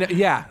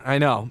 Yeah, I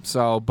know.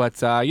 So, but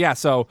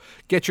so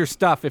get your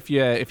stuff if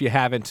you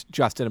haven't.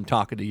 Justin, I'm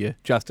talking to you.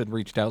 Justin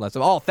reached out and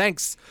said,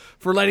 thanks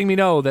for letting me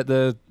know that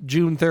the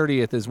June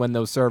 30th is when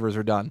those servers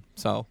are done.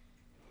 So,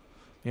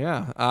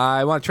 yeah,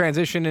 I want to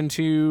transition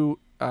into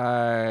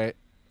actually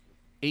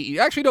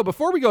no.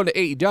 Before we go into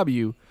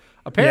AEW,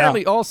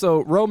 apparently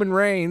also Roman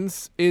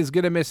Reigns is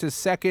gonna miss his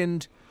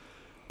second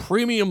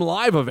premium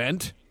live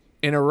event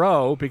in a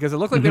row because it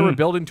looked like they were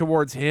building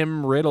towards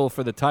him Riddle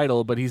for the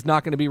title, but he's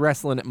not going to be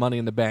wrestling at Money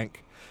in the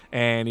Bank,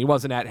 and he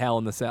wasn't at Hell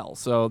in the Cell.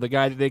 So the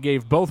guy that they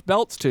gave both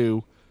belts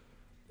to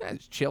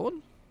is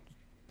chilling,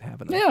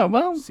 having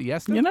a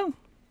siesta. You know,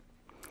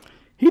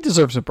 he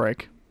deserves a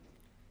break.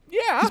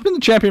 Yeah, he's been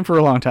the champion for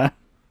a long time.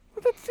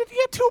 You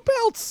get 2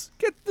 belts.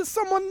 Get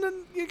someone,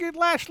 and you get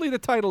Lashley the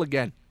title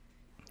again.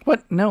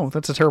 What? No,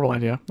 that's a terrible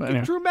idea. But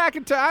anyway. Drew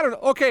McIntyre. I don't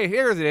know. Okay,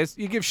 here it is.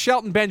 You give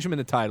Shelton Benjamin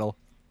the title.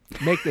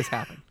 Make this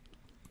happen.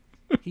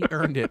 He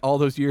earned it all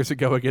those years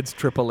ago against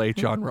Triple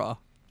H on Raw.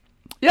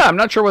 Yeah, I'm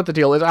not sure what the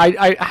deal is.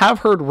 I have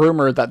heard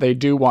rumor that they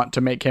do want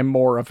to make him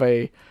more of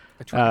a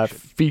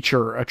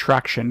feature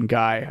attraction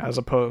guy as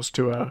opposed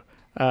to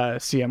a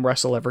see him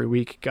wrestle every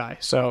week guy.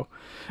 So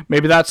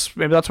maybe that's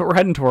what we're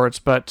heading towards.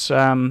 But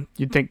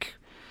you'd think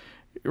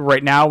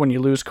right now when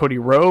you lose Cody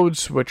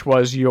Rhodes, which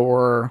was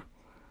your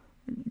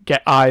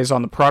get eyes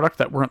on the product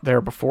that weren't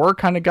there before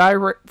kind of guy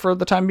for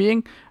the time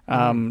being,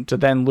 to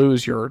then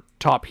lose your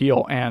top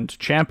heel and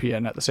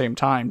champion at the same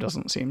time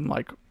doesn't seem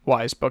like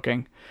wise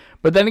booking.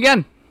 But then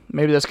again,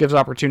 maybe this gives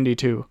opportunity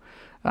to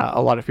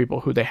a lot of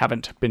people who they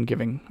haven't been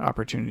giving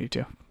opportunity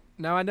to.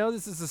 Now, I know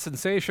this is a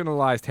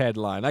sensationalized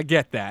headline. I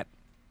get that.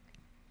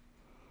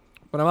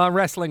 When I'm on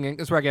Wrestling Inc.,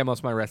 that's where I get most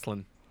of my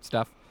wrestling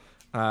stuff.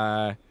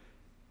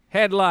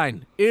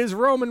 Headline, is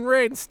Roman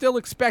Reigns still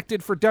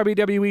expected for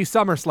WWE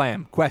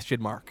SummerSlam? ?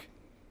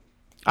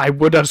 I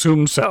would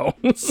assume so.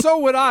 So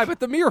would I, but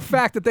the mere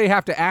fact that they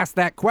have to ask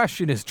that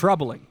question is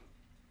troubling.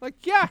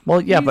 Like, yeah.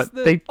 Well, yeah, but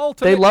they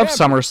love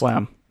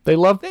SummerSlam. They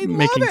love making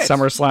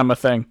SummerSlam a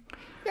thing.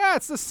 Yeah,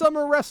 it's the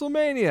summer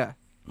WrestleMania.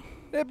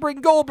 They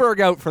bring Goldberg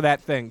out for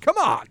that thing. Come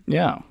on.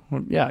 Yeah,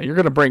 yeah. You're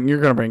gonna bring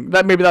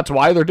that. Maybe that's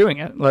why they're doing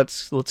it.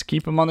 Let's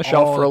keep him on the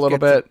shelf for a little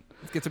bit.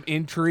 Let's get some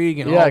intrigue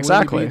and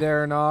exactly. Will he be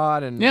there or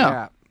not? And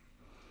yeah.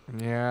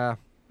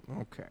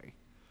 Okay.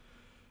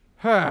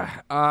 All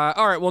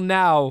right. Well,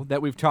 now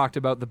that we've talked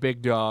about the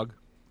big dog,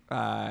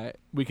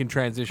 we can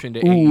transition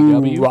to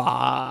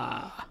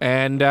AEW.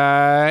 And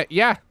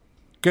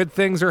good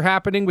things are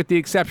happening, with the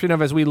exception of,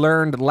 as we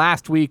learned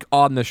last week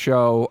on the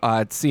show,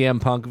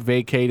 CM Punk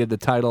vacated the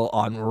title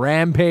on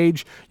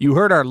Rampage. You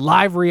heard our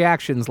live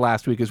reactions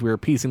last week as we were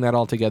piecing that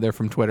all together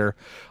from Twitter.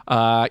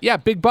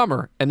 Big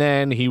bummer. And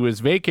then he was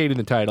vacating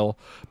the title,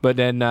 but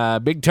then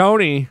Big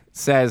Tony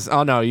says,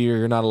 oh, no,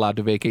 you're not allowed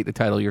to vacate the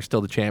title. You're still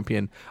the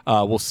champion.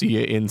 We'll see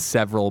you in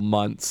several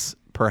months,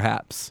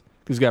 perhaps.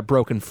 He's got a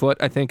broken foot,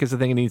 I think, is the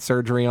thing. He needs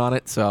surgery on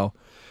it. So,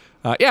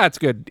 it's a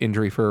good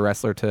injury for a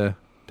wrestler to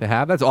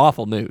have. That's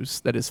awful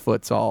news that his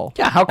foot's all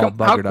how up.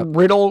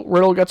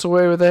 Riddle gets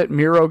away with it,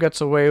 Miro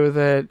gets away with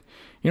it,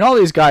 all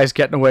these guys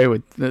getting away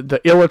with the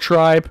Illa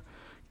tribe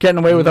getting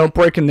away without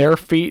breaking their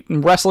feet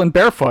and wrestling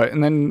barefoot,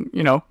 and then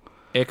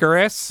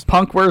Icarus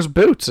Punk wears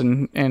boots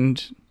and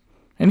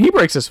he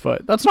breaks his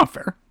foot. That's not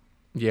fair.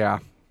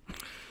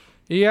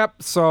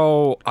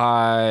 So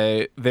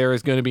there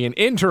is going to be an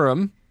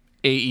interim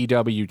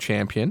AEW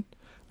champion.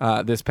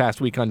 This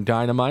past week on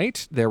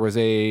Dynamite, there was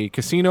a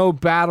casino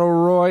battle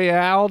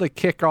royale to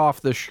kick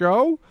off the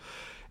show,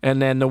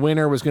 and then the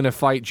winner was going to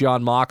fight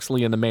Jon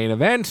Moxley in the main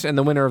event, and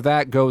the winner of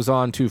that goes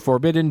on to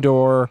Forbidden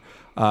Door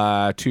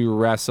to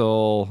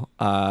wrestle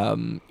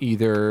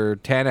either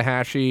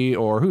Tanahashi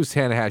or who's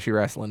Tanahashi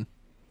wrestling?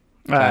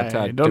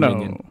 I don't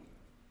know.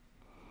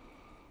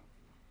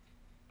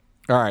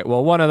 All right,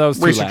 well, one of those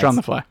two research lads, on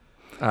the fly.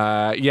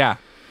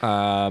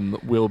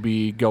 Will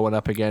be going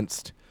up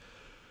against.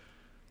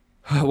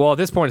 Well, at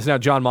this point, it's now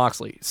Jon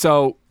Moxley.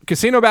 So,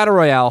 Casino Battle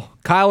Royale,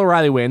 Kyle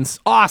O'Reilly wins.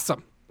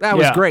 Awesome. That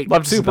was great.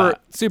 Love to see that.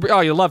 Super.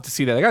 Oh, you love to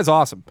see that. That guy's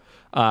awesome.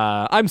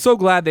 I'm so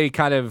glad they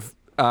kind of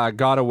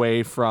got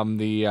away from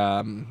the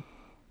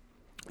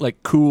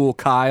cool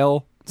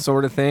Kyle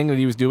sort of thing that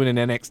he was doing in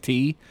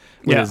NXT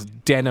with his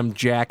denim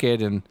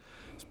jacket and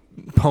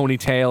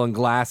ponytail and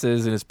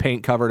glasses and his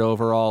paint-covered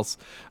overalls.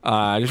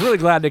 Just really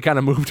glad they kind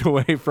of moved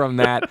away from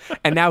that.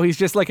 And now he's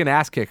just like an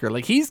ass kicker.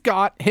 Like,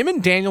 him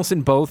and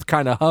Danielson both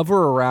kind of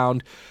hover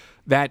around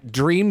that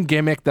dream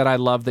gimmick that I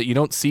love that you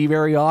don't see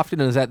very often,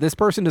 is that this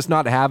person does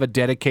not have a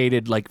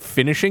dedicated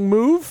finishing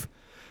move.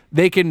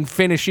 They can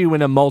finish you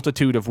in a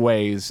multitude of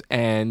ways,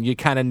 and you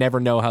kind of never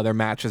know how their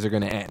matches are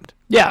going to end.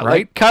 Yeah,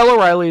 right? Kyle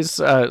O'Reilly's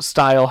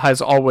style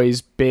has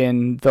always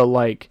been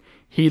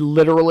he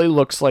literally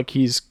looks like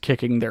he's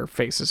kicking their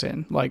faces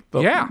in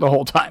the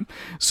whole time.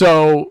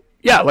 So,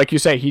 like you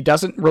say, he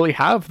doesn't really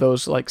have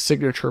those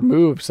signature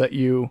moves that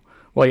he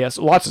has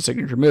lots of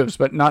signature moves,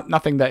 but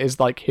nothing that is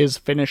his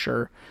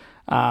finisher.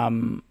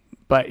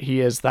 But he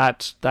is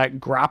that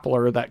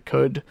grappler that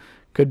could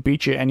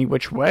beat you any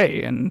which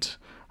way. And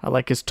I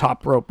like his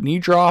top rope knee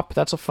drop.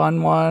 That's a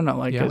fun one. I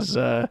like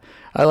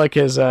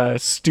his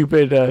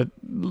stupid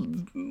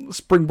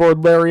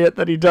springboard lariat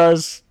that he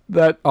does.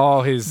 Jon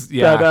Moxley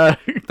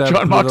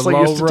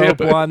used to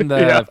do one,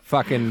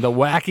 the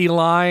wacky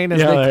line as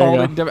they call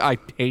it. I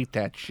hate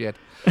that shit.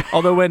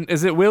 Although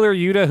is it Wheeler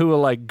Yuta who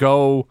will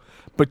go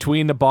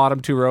between the bottom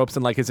two ropes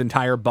and his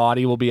entire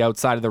body will be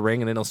outside of the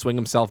ring and then he'll swing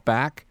himself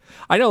back?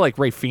 I know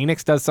Ray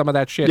Phoenix does some of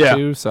that shit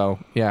too. So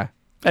yeah.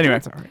 Anyway,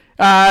 that's all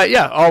right.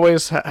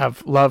 Always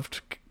have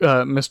loved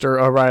Mr.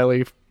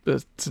 O'Reilly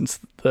since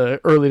the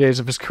early days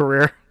of his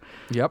career.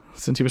 Yep.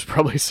 Since he was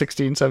probably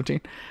 16,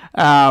 17.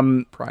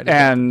 And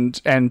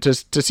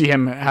just to see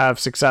him have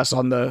success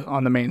on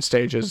the main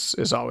stage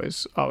is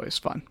always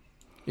fun.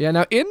 Yeah,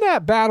 now in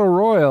that battle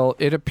royal,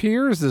 it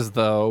appears as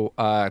though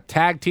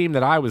tag team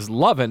that I was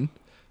loving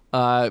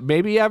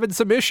maybe having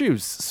some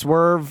issues.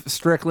 Swerve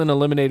Strickland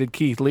eliminated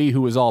Keith Lee,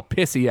 who was all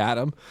pissy at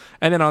him.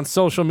 And then on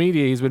social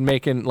media, he's been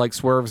making,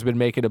 Swerve's been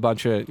making a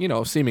bunch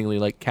of,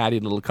 seemingly catty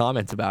little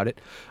comments about it.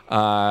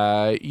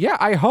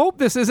 I hope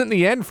this isn't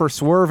the end for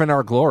Swerve and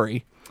Our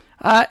Glory.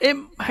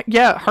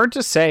 Hard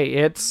to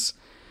say.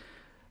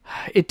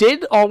 It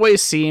did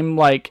always seem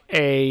like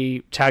a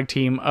tag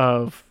team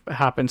of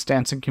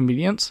happenstance and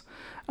convenience.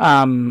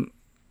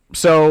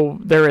 So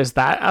there is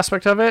that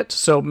aspect of it.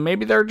 So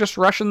maybe they're just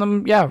rushing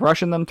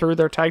them through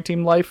their tag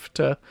team life.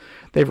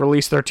 They've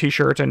released their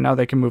T-shirt and now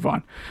they can move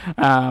on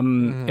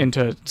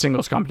into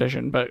singles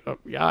competition. But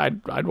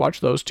I'd watch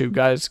those two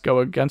guys go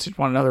against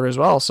one another as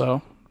well.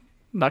 So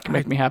that can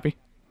make me happy.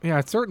 Yeah,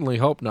 I certainly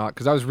hope not,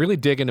 because I was really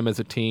digging them as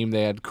a team.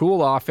 They had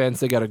cool offense.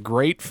 They got a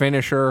great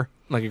finisher,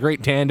 a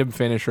great tandem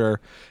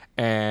finisher.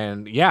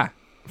 And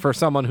for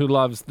someone who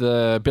loves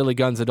the Billy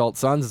Gunn's Adult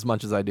Sons as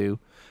much as I do,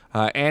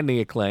 and the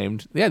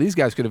Acclaimed. Yeah, these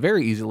guys could have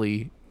very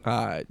easily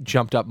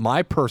jumped up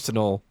my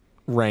personal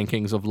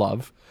rankings of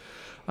love.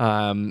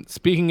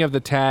 Speaking of the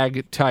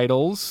tag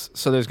titles,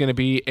 so there's going to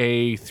be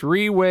a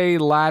 3-way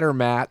ladder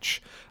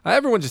match.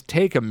 Everyone just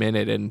take a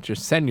minute and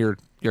just send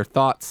your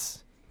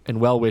thoughts and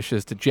well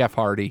wishes to Jeff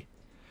Hardy.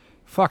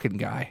 Fucking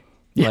guy.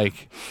 Yeah.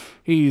 Like,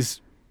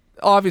 he's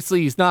not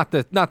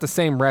the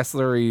same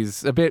wrestler.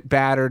 He's a bit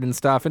battered and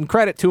stuff, and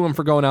credit to him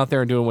for going out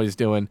there and doing what he's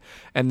doing.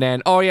 And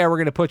then, oh yeah, we're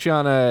going to put you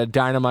on a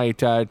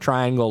Dynamite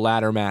triangle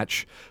ladder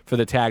match for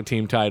the tag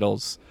team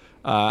titles.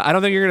 I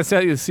don't think you're going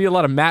to see a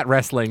lot of mat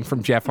wrestling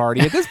from Jeff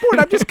Hardy. At this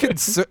point,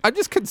 I'm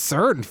just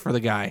concerned for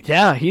the guy.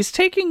 Yeah, he's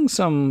taking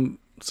some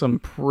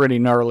pretty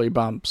gnarly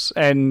bumps.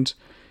 And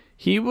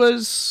he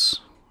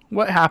was...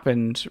 What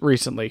happened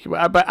recently?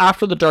 But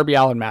after the Darby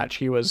Allin match,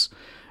 he was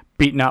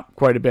beaten up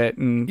quite a bit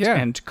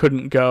and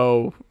couldn't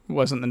go.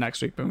 Wasn't the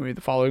next week, but maybe the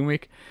following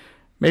week.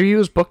 Maybe he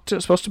was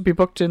supposed to be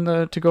booked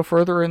to go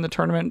further in the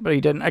tournament, but he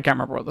didn't. I can't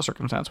remember what the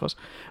circumstance was.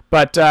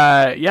 But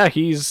yeah,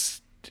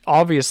 he's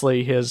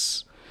obviously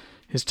his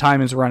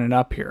time is running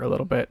up here a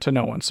little bit, to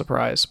no one's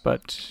surprise.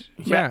 But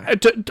yeah,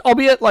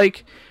 albeit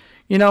like,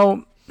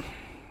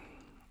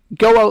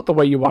 go out the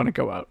way you want to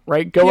go out,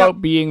 right? Go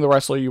out being the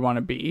wrestler you want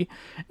to be,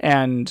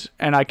 and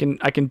I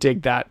can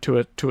dig that to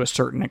a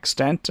certain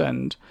extent.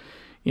 And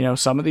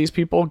some of these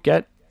people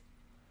get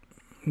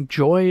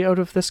joy out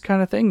of this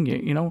kind of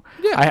thing.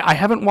 I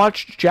haven't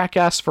watched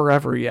Jackass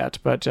Forever yet,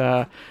 but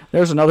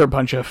there's another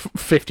bunch of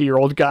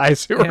 50-year-old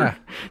guys who are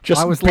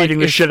just beating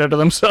the shit out of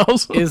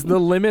themselves. Is the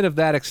limit of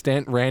that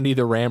extent Randy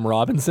the Ram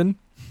Robinson?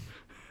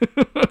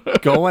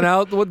 Going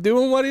out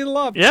doing what he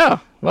loved. Yeah.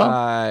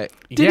 Well,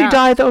 did he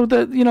die though?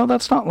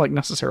 That's not like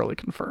necessarily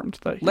confirmed.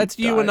 That let's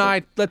you and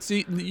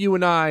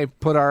I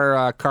put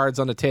our cards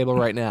on the table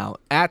right now.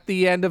 At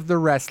the end of The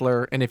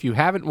Wrestler, and if you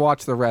haven't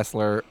watched The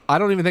Wrestler, I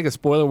don't even think a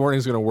spoiler warning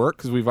is going to work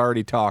because we've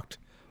already talked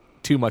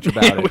too much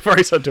about it. We've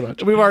already said too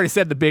much. We've already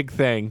said the big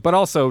thing, but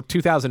also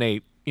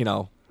 2008.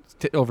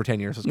 Over 10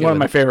 years. One of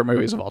my favorite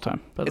movies of all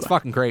time. It's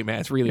fucking great, man.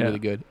 It's really, really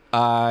good.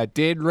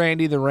 Did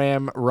Randy the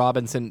Ram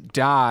Robinson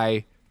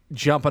die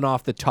jumping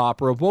off the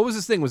top rope? What was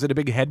this thing? Was it a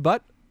big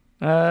headbutt?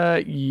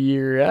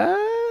 Yeah.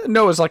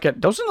 No, it was like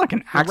wasn't it like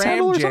an axe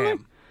handle or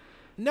something?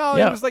 No,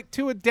 it was like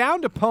to a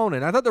downed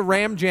opponent. I thought the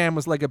Ram Jam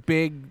was like a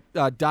big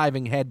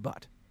diving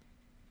headbutt.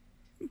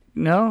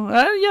 No,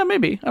 yeah,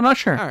 maybe. I'm not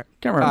sure. Right.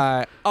 Can't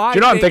remember. Do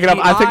you know what I'm thinking of?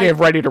 I'm thinking of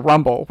Ready to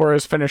Rumble, where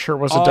his finisher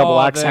was a double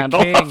axe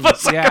handle.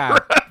 Yeah,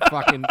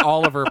 fucking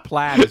Oliver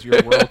Platt is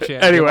your world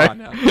champion. Anyway,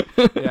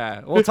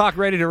 yeah, we'll talk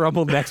Ready to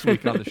Rumble next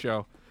week on the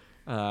show.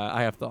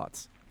 I have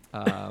thoughts.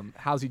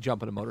 How's he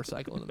jumping a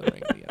motorcycle into the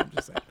ring? I'm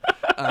just saying.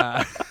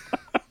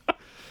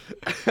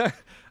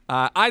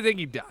 I think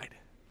he died.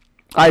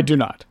 I do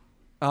not.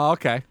 Oh,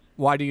 okay.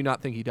 Why do you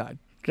not think he died?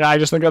 I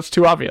just think that's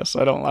too obvious.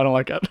 I don't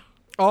like it.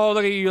 Oh,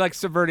 look at you, like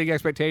subverting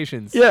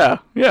expectations. Yeah.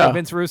 Like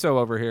Vince Russo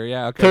over here.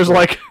 Yeah. Okay.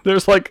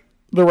 There's like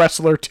The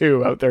Wrestler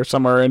 2 out there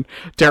somewhere in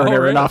Darren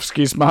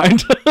Aronofsky's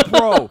mind.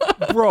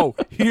 bro.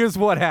 Here's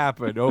what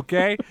happened.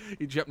 Okay.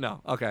 He jumped.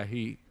 No.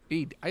 Okay.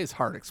 His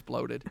heart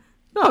exploded.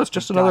 No, it's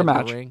just another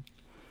match.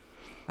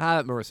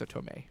 Marissa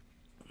Tomei.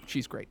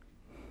 She's great.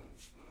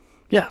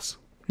 Yes.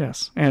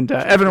 And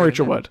Evan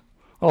Rachel Wood.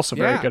 Also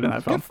very good in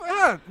that film.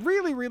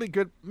 Really, really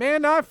good.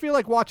 Man, now I feel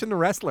like watching The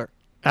Wrestler.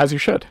 As you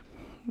should.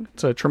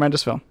 It's a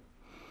tremendous film.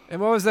 And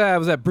what was that?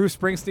 Was that Bruce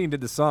Springsteen did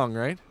the song,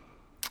 right?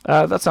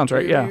 That sounds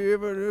right, yeah. Are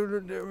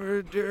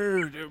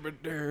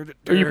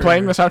you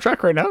playing the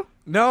soundtrack right now?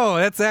 No,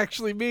 that's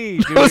actually me.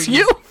 That was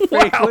you?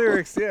 Fake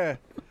lyrics, yeah.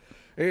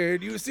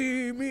 And you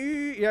see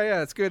me.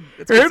 Yeah, it's good.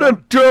 It's good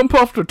and jump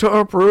off the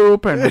top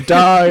rope and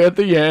die at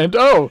the end.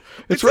 Oh,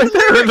 it's right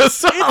there in the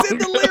song. It's in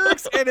the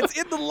lyrics and it's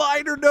in the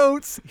liner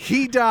notes.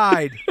 He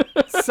died.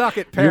 Suck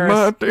it, Paris. You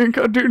might think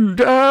I didn't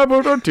die,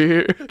 but I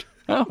did.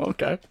 Oh,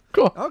 okay.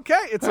 Cool.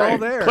 Okay, it's all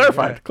there.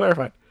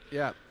 Clarified.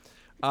 Yeah.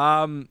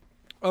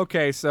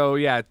 Okay, so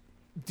yeah.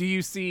 Do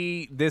you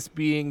see this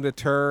being the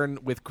turn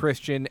with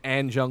Christian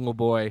and Jungle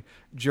Boy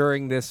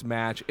during this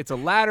match? It's a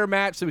ladder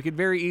match, so we could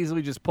very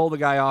easily just pull the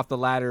guy off the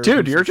ladder.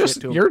 Dude,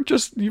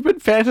 you've been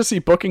fantasy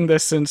booking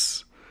this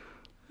since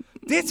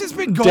this has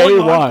been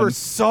going on for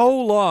so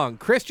long.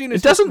 Christian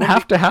is it doesn't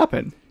have to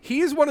happen.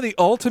 He is one of the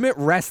ultimate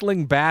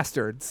wrestling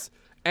bastards.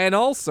 And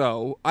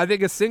also, I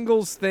think a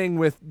singles thing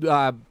with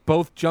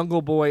both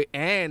Jungle Boy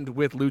and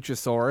with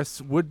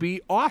Luchasaurus would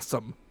be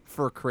awesome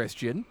for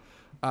Christian.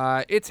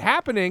 It's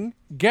happening.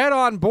 Get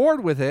on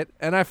board with it.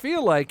 And I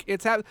feel like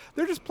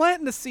they're just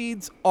planting the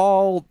seeds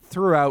all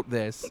throughout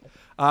this.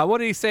 What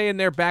did he say in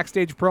their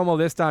backstage promo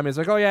this time? He's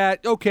like, oh, yeah,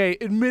 okay,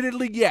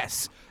 admittedly,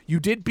 yes, you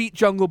did beat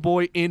Jungle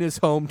Boy in his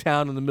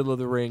hometown in the middle of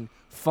the ring.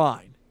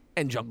 Fine.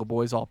 And Jungle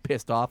Boy's all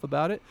pissed off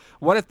about it.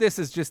 What if this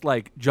is just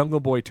like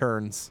Jungle Boy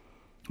turns?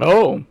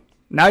 Oh,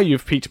 now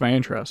you've piqued my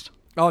interest.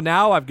 Oh,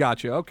 now I've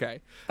got you. Okay.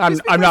 I'm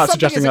not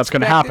suggesting that's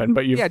going to happen,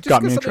 but you've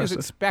got me interested. Just because something is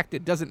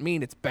expected doesn't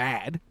mean it's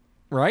bad,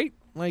 right?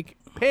 Like,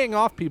 paying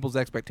off people's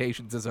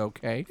expectations is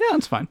okay. Yeah,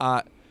 that's fine.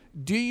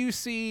 Do you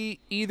see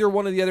either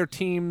one of the other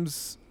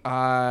teams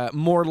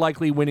more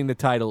likely winning the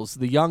titles,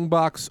 the Young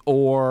Bucks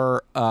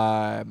or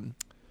I'm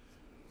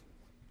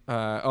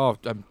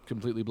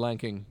completely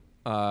blanking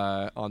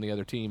on the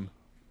other team.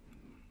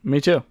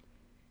 Me too.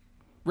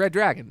 Red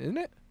Dragon, isn't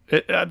it?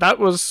 That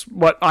was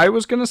what I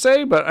was going to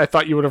say, but I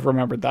thought you would have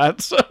remembered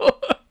that. So,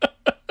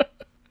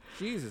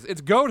 Jesus, it's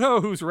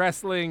Goto who's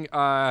wrestling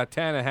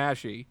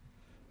Tanahashi.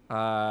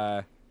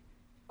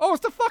 It's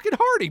the fucking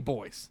Hardy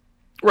Boys.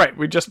 Right,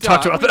 we just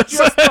talked about this.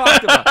 Just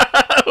talked about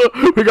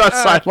it. We got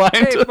sidelined.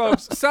 Hey,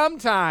 folks,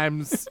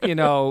 sometimes,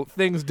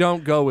 things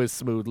don't go as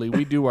smoothly.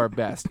 We do our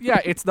best.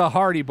 Yeah, it's the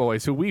Hardy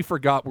Boys, who we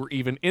forgot were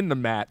even in the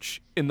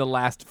match in the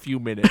last few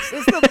minutes.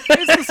 It's the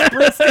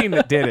Springsteen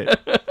that did it.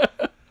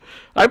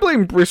 I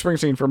blame Bruce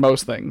Springsteen for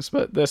most things,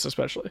 but this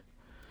especially.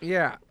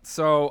 Yeah,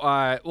 so,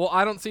 I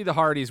don't see the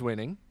Hardys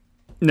winning.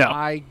 No.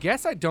 I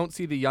guess I don't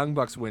see the Young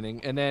Bucks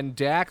winning. And then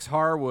Dax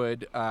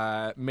Harwood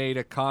made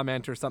a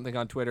comment or something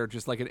on Twitter,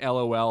 just like an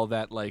LOL,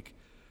 that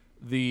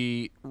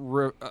the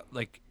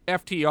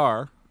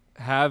FTR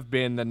have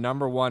been the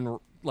number one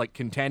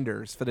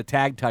contenders for the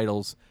tag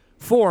titles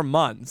for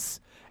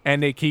months,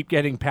 and they keep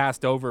getting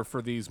passed over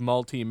for these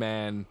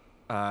multi-man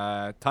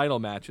title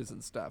matches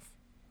and stuff.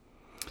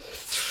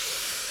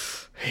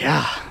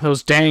 Yeah,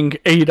 those dang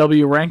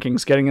AEW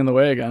rankings getting in the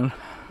way again.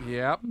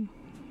 Yep.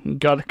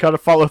 Got to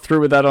follow through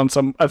with that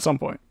at some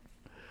point.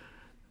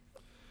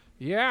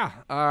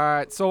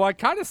 Yeah. So I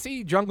kind of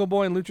see Jungle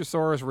Boy and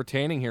Luchasaurus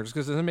retaining here, just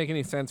because it doesn't make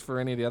any sense for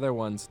any of the other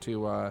ones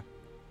to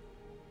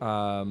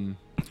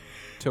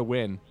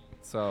win.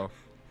 So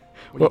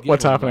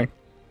what's happening?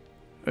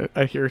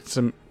 I hear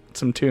some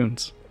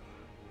tunes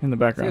in the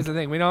background. Here's the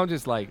thing: we're not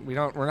just going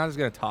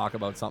to talk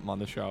about something on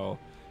the show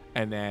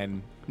and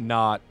then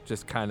not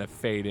just kind of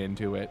fade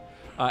into it.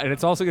 And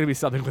it's also going to be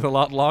something with a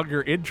lot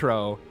longer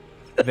intro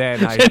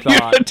than I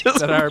thought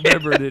that I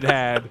remembered it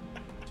had.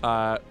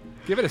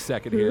 Give it a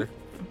second here.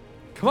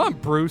 Come on,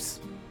 Bruce.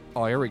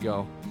 Oh, here we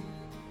go.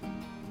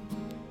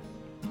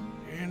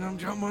 And I'm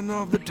jumping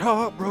off the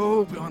top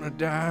rope, gonna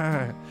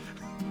die.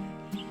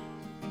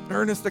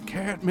 Ernest the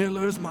Cat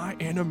Miller's my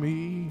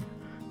enemy.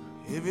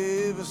 Have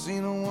you ever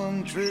seen a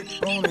one-trick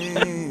pony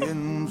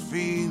and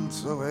feel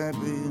so happy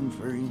and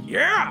free?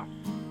 Yeah!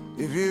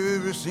 If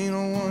you've ever seen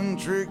a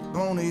one-trick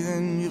pony,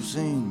 then you've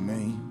seen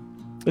me.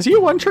 Is he a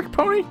one-trick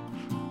pony?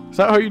 Is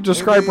that how you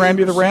describe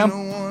Randy the Ram?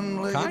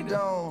 Kind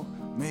of.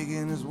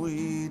 Making his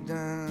way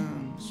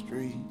down the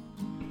street.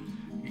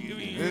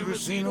 You've ever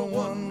seen a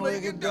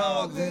one-legged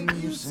dog, then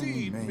you've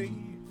seen me.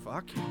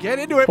 Fuck. Get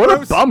into it, what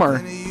Bruce. A bummer.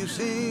 Then you've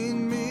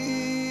seen me.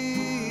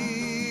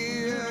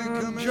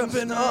 I'm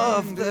jumping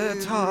off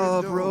the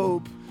top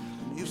rope.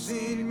 You've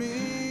seen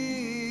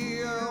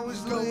me. I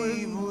always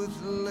leave with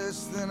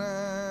less than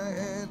I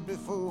had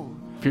before.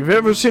 If you've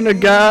ever seen a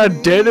guy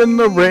dead in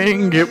the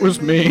ring, it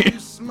was me.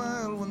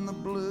 Smile when the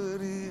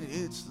blood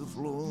hits the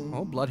floor.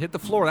 Oh, blood hit the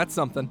floor. That's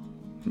something.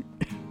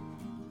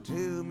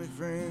 Tell me,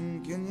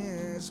 friend, can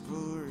you ask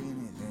for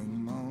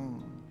anything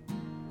more?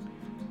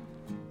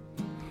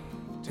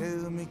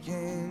 Tell me,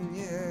 can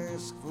you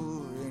ask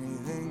for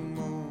anything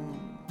more?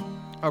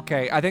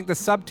 Okay, I think the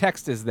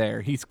subtext is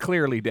there. He's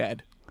clearly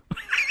dead.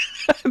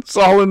 It's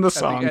all in the At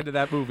song. the end of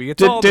that movie.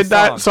 It's Did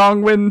that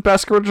song win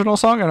Best Original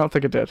Song? I don't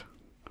think it did.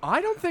 I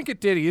don't think it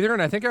did either,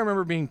 and I think I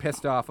remember being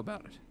pissed off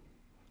about it.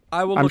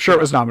 I'm sure it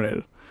was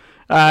nominated.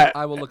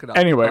 I will look it up.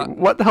 Anyway,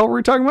 what the hell were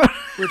we talking about?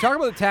 We were talking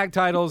about the tag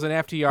titles and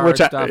FTR and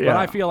stuff, but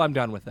I feel I'm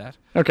done with that.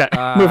 Okay,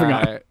 moving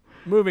on.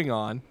 Moving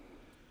on.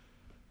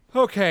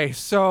 Okay,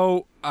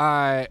 so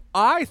I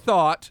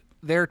thought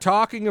they're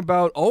talking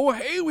about,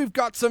 hey, we've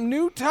got some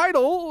new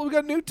title. We've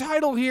got a new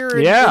title here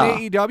in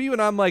AEW,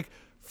 and I'm like,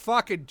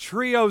 fucking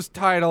Trios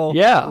title.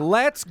 Yeah.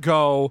 Let's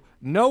go.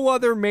 No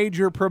other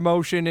major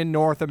promotion in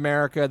North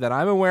America that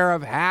I'm aware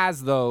of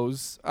has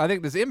those. I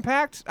think there's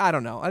Impact. I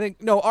don't know.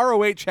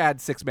 ROH had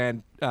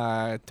 6-man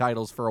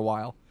titles for a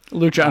while.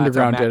 Lucha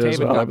Underground did as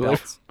well, I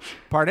believe.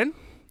 Pardon?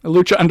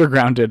 Lucha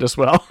Underground did as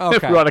well. Okay.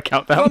 If you want to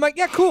count that. So I'm like,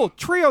 yeah, cool.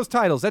 Trios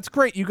titles. That's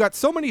great. You got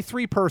so many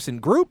 3-person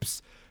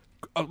groups.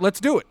 Let's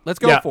do it. Let's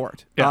go for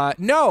it. Yeah.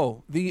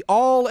 No, the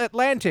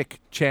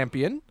All-Atlantic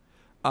champion,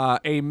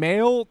 a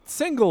male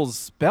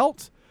singles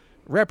belt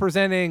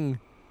representing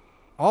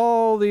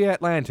all the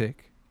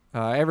Atlantic.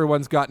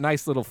 Everyone's got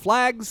nice little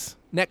flags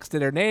next to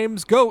their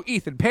names. Go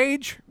Ethan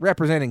Page,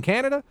 representing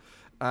Canada.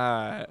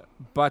 I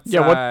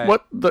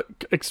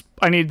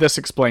need this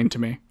explained to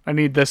me. I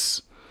need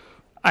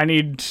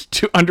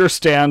to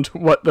understand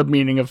what the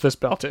meaning of this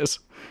belt is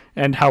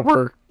and how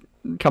we're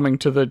coming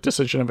to the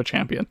decision of a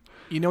champion.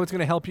 You know what's going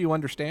to help you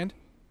understand?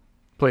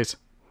 Please.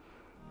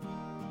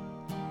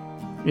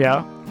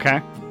 Yeah,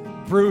 okay.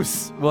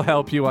 Bruce will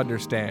help you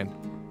understand.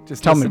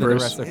 Just tell me, to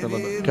Bruce. The wrestler for a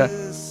little bit.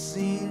 Okay.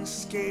 Seen a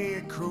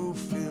scarecrow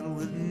filled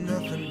with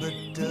nothing but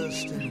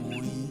dust and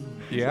weed.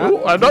 Yeah.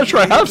 Ooh, I'm not sure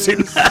I have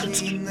seen that.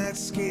 Seen that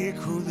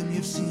scarecrow, then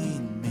you've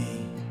seen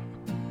me.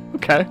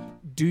 Okay.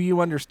 Do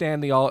you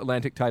understand the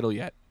All-Atlantic title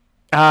yet?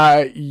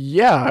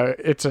 Yeah,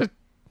 it's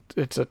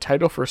a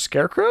title for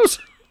scarecrows?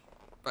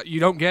 You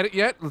don't get it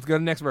yet? Let's go to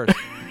the next verse.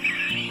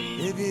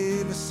 Have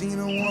you ever seen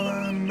a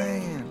one-armed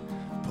man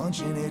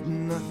punching at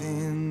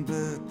nothing but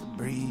the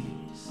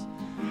breeze?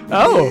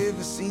 Oh. Have you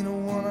ever seen a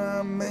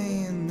one-armed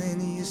man,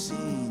 then you see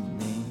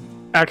me?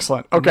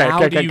 Excellent. Okay,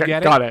 Now do you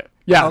get it? got it.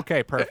 Yeah.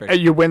 Okay, perfect.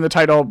 You win the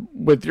title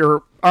with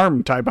your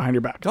arm tied behind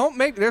your back.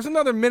 There's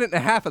another minute and a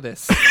half of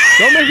this.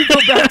 Don't make me go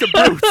back to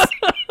Bruce.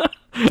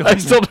 I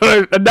still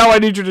don't. And now I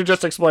need you to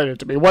just explain it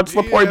to me. What's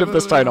the point of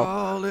this title?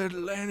 All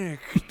Atlantic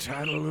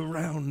title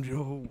around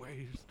your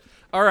waist.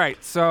 All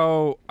right,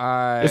 so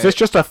Is this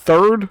just a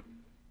third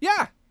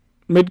yeah,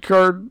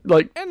 mid-card?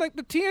 and like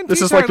the TNT.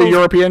 This is like the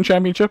European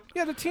Championship?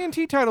 Yeah, the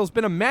TNT title's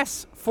been a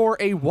mess for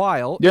a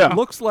while. Yeah. It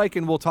looks like,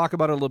 and we'll talk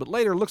about it a little bit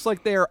later, looks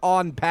like they're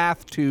on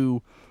path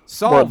to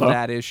solve Wardlow.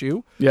 that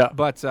issue. Yeah.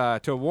 But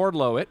to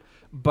Wardlow it.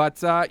 But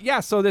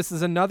so this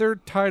is another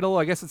title.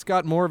 I guess it's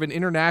got more of an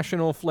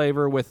international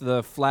flavor with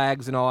the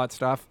flags and all that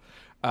stuff,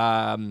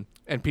 and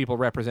people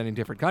representing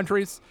different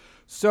countries.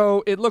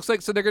 So it looks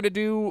like they're going to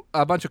do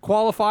a bunch of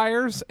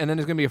qualifiers, and then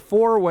there's going to be a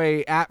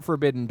 4-way at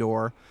Forbidden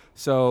Door.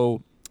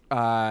 So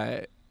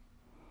Golden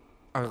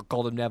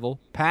Neville.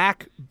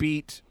 Pac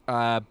beat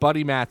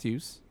Buddy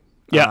Matthews.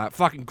 Yeah.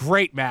 Fucking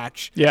great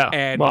match. Yeah,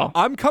 And well,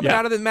 I'm coming yeah.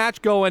 out of the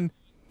match going,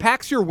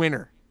 Pac's your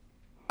winner.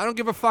 I don't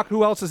give a fuck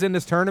who else is in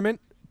this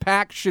tournament.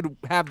 Pac should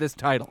have this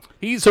title.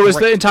 Is the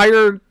great.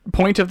 entire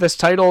point of this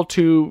title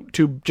to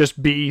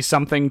just be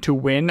something to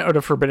win out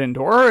of Forbidden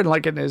Door?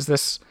 And is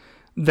this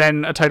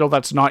then a title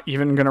that's not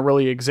even going to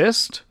really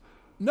exist?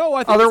 No,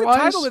 I think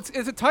Otherwise?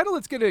 it's a title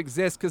that's going to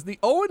exist because the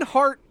Owen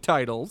Hart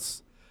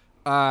titles,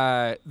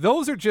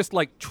 those are just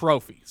like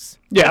trophies.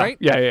 Yeah, right?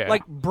 yeah.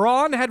 Like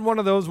Braun had one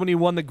of those when he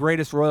won the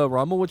Greatest Royal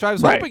Rumble, which I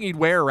was Right. hoping he'd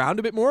wear around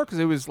a bit more because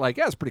it was like,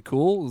 yeah, it's pretty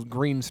cool. It was a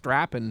green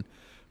strap and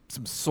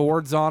some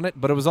swords on it,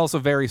 but it was also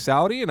very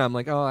Saudi, and I'm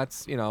like, oh,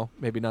 that's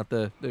maybe not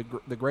the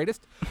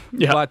greatest.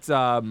 Yeah. But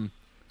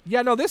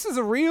no, this is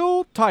a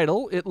real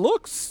title. It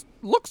looks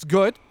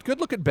good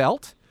looking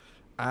belt,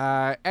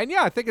 and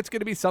yeah, I think it's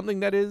going to be something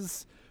that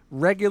is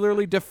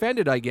regularly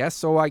defended, I guess.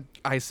 So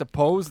I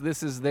suppose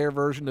this is their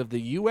version of the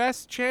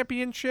U.S.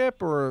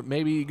 Championship, or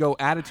maybe you go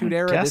Attitude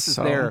Era. guess This is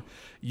so. their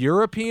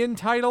European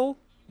title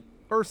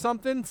or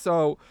something.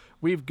 So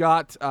we've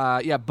got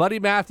Buddy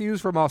Matthews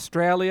from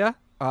Australia.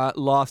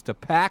 Lost to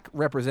Pac,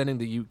 representing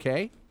the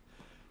UK.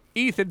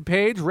 Ethan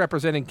Page,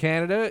 representing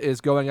Canada, is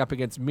going up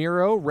against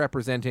Miro,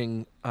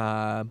 representing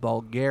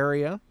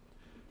Bulgaria.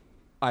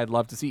 I'd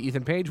love to see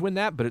Ethan Page win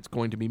that, but it's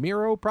going to be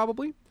Miro,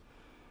 probably.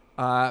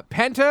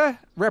 Penta,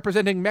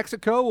 representing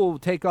Mexico, will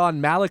take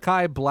on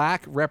Malachi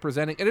Black,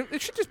 representing... And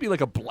it should just be like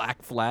a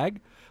black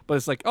flag, but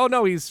it's like, oh,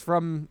 no, he's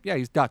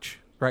Dutch.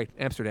 Right,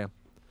 Amsterdam.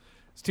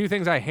 It's two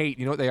things I hate.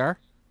 You know what they are?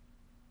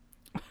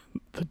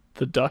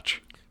 The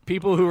Dutch.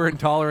 People who are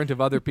intolerant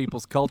of other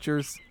people's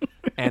cultures,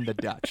 and the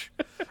Dutch.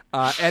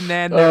 And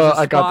then there's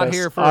a spot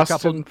here for Austin a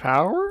couple.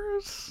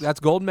 Powers? That's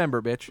gold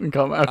member, bitch.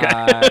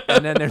 Okay.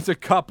 And then there's a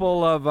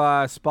couple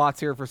of spots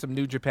here for some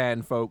New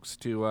Japan folks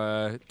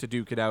to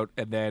duke it out.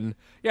 And then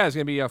there's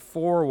gonna be a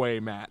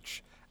 4-way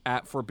match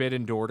at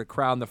Forbidden Door to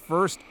crown the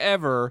first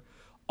ever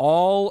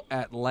All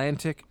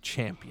Atlantic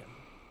champion.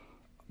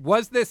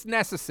 Was this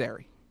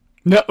necessary?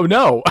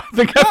 No. I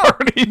think I've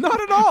already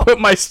not at all. put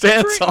my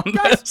stance on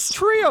guys, this.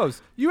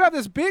 Trios. You have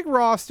this big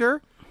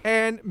roster,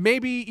 and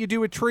maybe you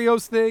do a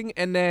trios thing,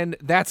 and then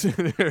that's...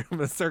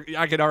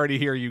 I can already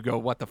hear you go,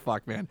 what the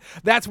fuck, man?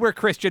 That's where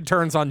Christian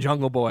turns on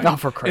Jungle Boy. Oh,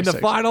 for Christ's in the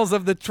sake. finals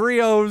of the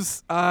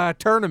trios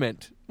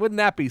tournament. Wouldn't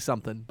that be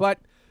something? But,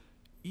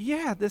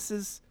 yeah, this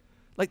is...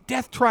 Like,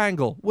 Death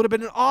Triangle would have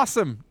been an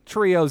awesome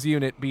trios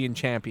unit being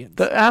champions.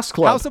 The Ass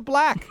Club. House of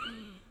Black.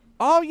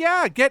 Oh,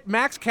 yeah, get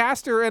Max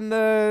Caster and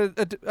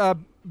the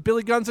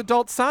Billy Gunn's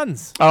Adult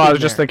Sons. Oh, I in was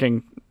just there.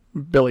 thinking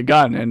Billy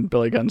Gunn and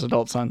Billy Gunn's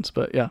Adult Sons,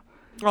 but yeah.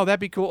 Oh, that'd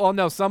be cool. Oh,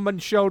 no, someone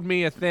showed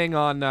me a thing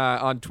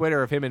on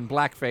Twitter of him in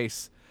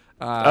blackface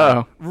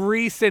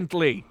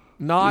recently.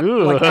 Not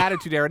like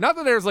Attitude Era. Not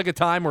that there's like a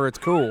time where it's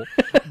cool,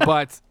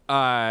 but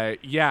I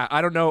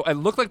don't know. It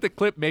looked like the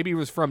clip maybe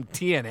was from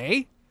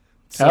TNA.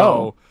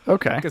 So,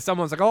 okay. Because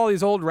someone's like, oh,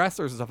 these old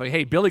wrestlers and stuff. Like,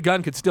 hey, Billy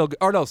Gunn could still...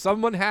 Or no,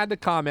 someone had to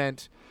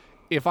comment,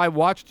 if I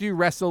watched you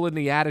wrestle in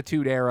the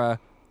Attitude Era,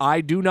 I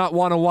do not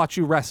want to watch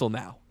you wrestle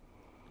now.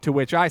 To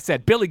which I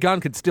said, Billy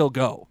Gunn could still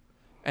go.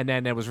 And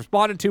then it was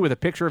responded to with a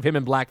picture of him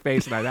in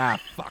blackface,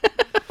 and fuck.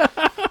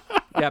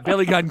 Yeah,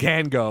 Billy Gunn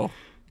can go.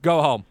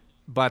 Go home.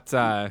 But,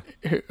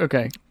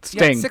 okay.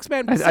 Sting. Yeah,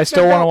 six-man I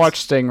still want to belts.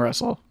 watch Sting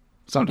wrestle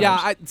sometimes.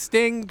 Yeah,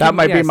 Sting... That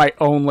might be yes. my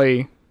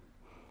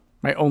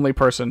only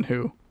person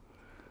who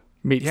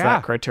meets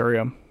that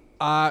criterion.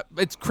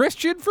 It's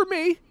Christian for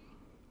me.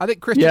 I think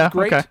Christian's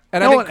great. Okay.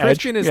 And I think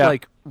Christian is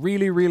like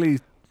really, really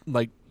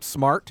like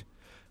smart,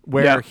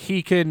 where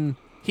he can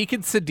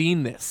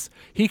Sedin this.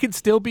 He can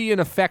still be an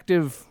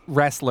effective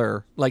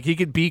wrestler. Like he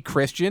could be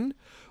Christian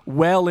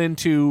well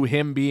into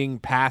him being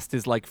past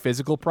his like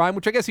physical prime,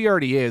 which I guess he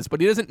already is,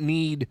 but he doesn't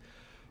need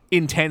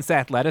intense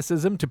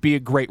athleticism to be a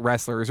great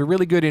wrestler. He's a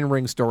really good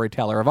in-ring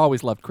storyteller. I've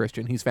always loved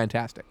Christian. He's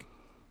fantastic.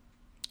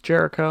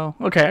 Jericho.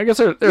 Okay, I guess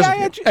there's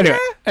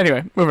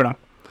anyway, moving on.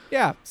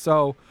 Yeah,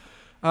 so,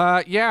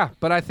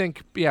 but I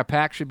think,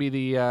 Pac should be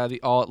the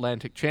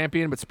All-Atlantic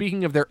champion. But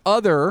speaking of their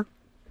other,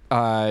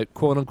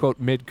 quote-unquote,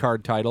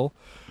 mid-card title,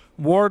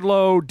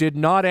 Wardlow did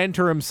not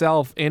enter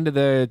himself into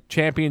the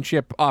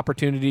championship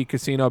opportunity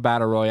Casino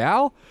Battle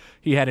Royale.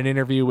 He had an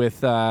interview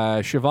with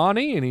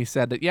Shivani, and he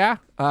said that,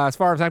 as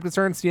far as I'm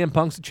concerned, CM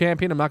Punk's the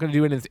champion. I'm not going to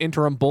do any of this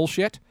interim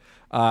bullshit.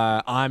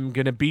 I'm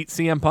going to beat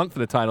CM Punk for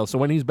the title. So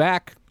when he's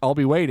back, I'll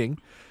be waiting.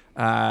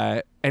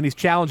 And he's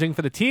challenging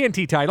for the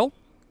TNT title.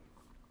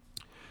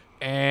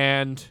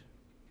 And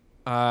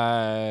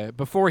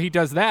before he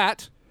does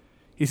that,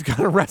 he's going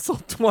to wrestle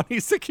 20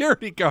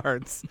 security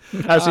guards.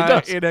 As he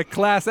does. In a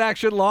class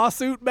action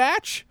lawsuit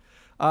match.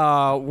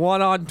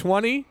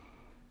 1-on-20.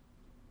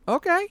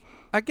 Okay.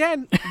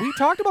 Again, we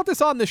talked about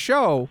this on the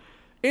show.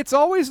 It's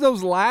always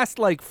those last,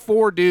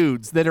 4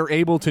 dudes that are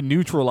able to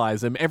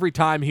neutralize him every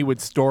time he would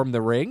storm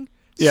the ring.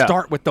 Yeah.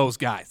 Start with those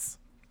guys.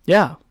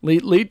 Yeah.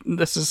 Lead.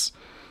 This is...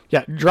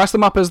 Yeah, dress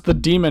them up as the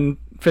demon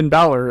Finn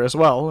Balor as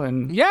well,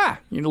 and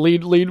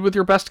lead with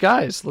your best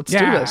guys. Let's do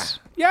this.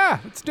 Yeah,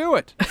 let's do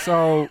it.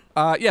 So,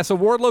 so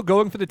Wardlow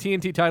going for the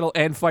TNT title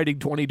and fighting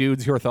 20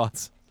 dudes. Your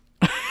thoughts?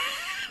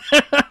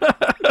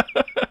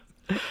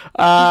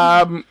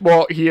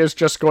 Well, he is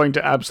just going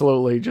to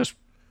absolutely just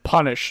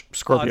punish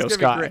Scorpio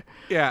Sky.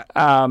 Yeah.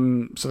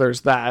 So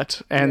there's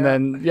that, and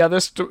then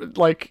this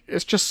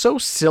it's just so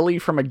silly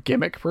from a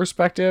gimmick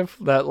perspective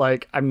that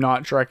I'm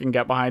not sure I can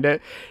get behind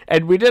it.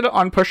 And we did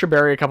on Pusha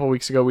Berry a couple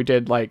weeks ago. We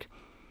did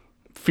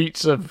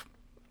feats of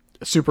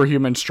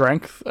superhuman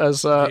strength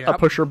as a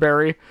Pusher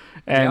Berry,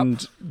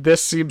 and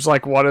this seems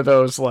like one of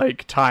those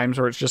times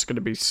where it's just going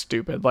to be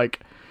stupid. I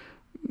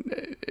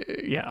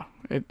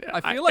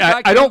feel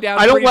like I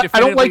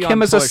don't like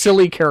him as a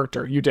silly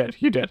character. You did.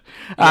 Yeah.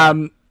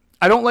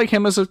 I don't like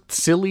him as a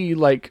silly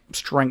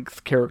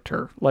strength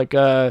character.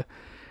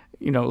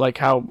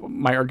 How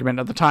my argument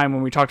at the time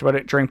when we talked about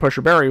it during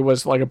Pusher Berry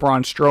was a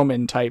Braun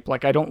Strowman type.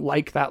 I don't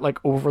like that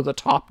over the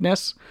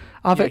topness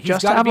of it.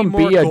 Just to have him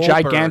be a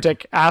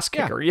gigantic ass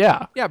kicker.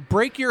 Yeah.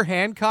 Break your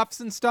handcuffs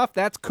and stuff.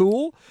 That's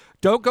cool.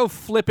 Don't go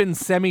flipping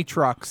semi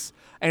trucks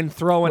and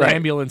throwing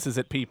ambulances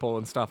at people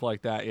and stuff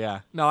like that.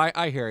 Yeah. No,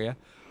 I hear you.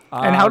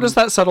 And how does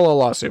that settle a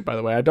lawsuit, by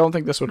the way? I don't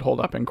think this would hold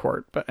up in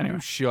court, but anyway.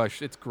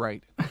 Shush. It's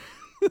great.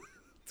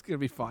 It's going to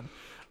be fun.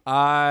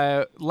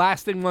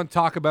 Last thing we want to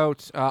talk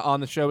about on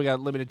the show, we got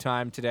limited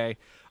time today.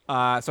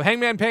 So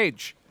Hangman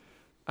Page.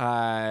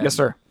 Yes,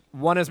 sir.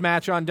 Won his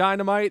match on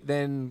Dynamite,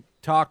 then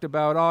talked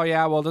about, it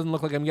doesn't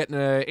look like I'm getting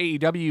an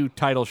AEW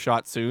title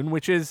shot soon,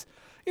 which is,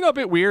 a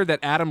bit weird that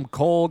Adam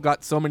Cole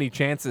got so many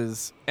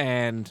chances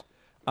and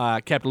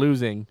kept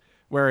losing,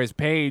 whereas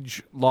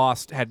Page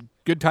had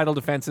good title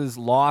defenses,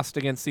 lost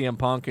against CM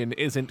Punk, and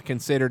isn't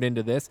considered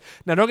into this.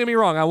 Now, don't get me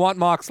wrong. I want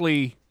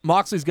Moxley.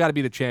 Moxley's got to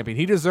be the champion.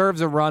 He deserves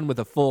a run with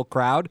a full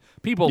crowd.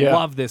 People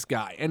love this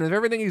guy. And with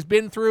everything he's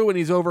been through and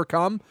he's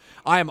overcome,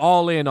 I am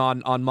all in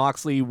on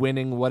Moxley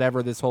winning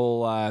whatever this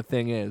whole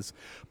thing is.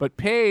 But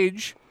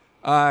Page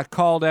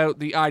called out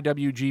the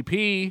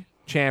IWGP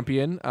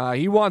champion.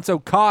 He wants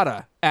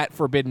Okada at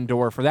Forbidden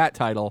Door for that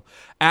title.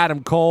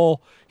 Adam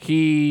Cole,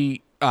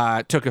 he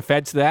took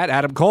offense to that.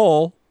 Adam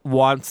Cole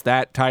wants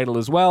that title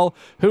as well.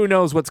 Who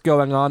knows what's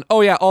going on?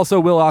 Oh yeah, also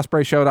Will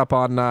Ospreay showed up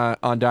on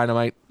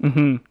Dynamite.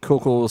 Mm-hmm.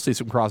 Cool. We'll see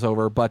some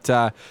crossover.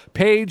 But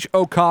Page,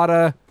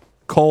 Okada,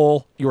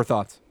 Cole, your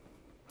thoughts?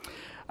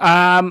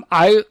 I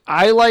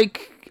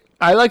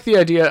like the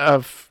idea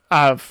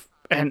of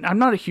and I'm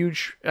not a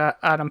huge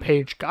Adam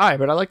Page guy,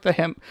 but I like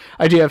the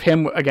idea of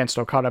him against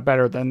Okada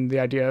better than the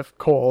idea of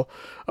Cole,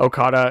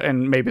 Okada,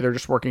 and maybe they're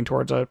just working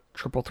towards a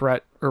triple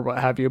threat or what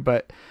have you.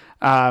 But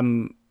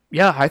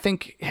I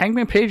think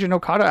Hangman Page and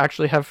Okada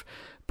actually have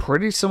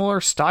pretty similar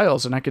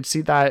styles, and I could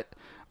see that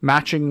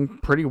matching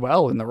pretty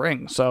well in the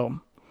ring. So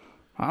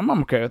I'm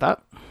okay with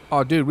that.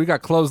 Oh, dude, we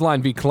got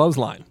clothesline v.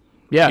 clothesline.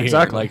 Yeah,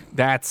 exactly.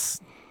 That's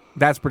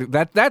pretty.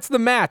 That's the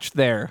match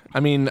there. I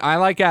mean, I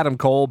like Adam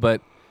Cole,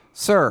 but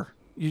sir,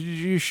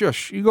 you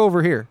shush. You go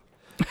over here.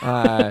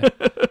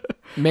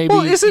 Maybe.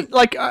 Well, is it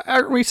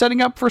are we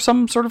setting up for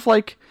some sort of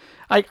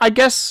I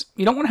guess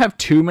you don't want to have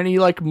too many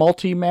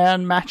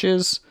multi-man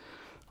matches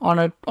on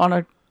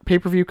a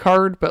pay-per-view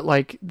card, but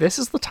this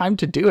is the time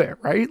to do it,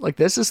 right?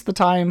 This is the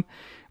time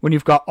when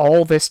you've got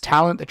all this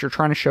talent that you're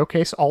trying to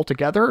showcase all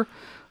together.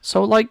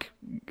 So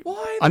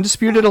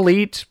Undisputed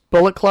Elite,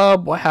 Bullet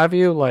Club, what have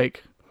you,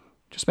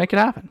 just make it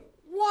happen.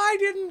 Why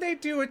didn't they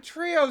do a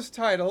trios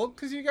title?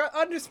 Because you got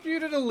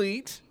Undisputed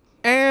Elite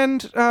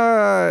and you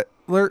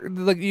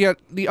got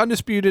the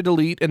Undisputed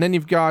Elite, and then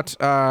you've got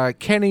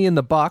Kenny and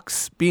the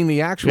Bucks being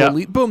the actual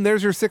elite. Boom,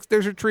 there's your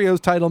trios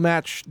title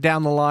match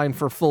down the line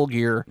for Full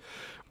Gear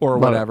or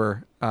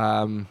whatever.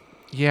 I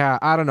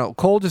don't know.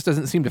 Cole just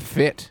doesn't seem to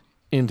fit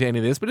into any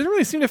of this, but it doesn't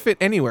really seem to fit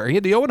anywhere. He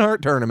had the Owen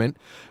Hart tournament,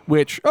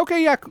 which,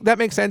 that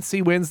makes sense.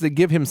 He wins. They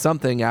give him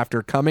something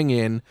after coming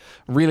in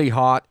really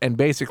hot and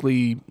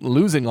basically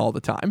losing all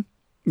the time.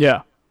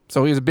 Yeah.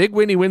 So he has a big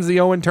win. He wins the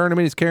Owen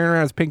tournament. He's carrying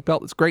around his pink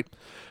belt. It's great.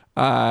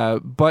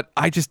 But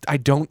I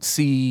don't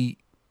see.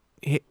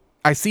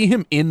 I see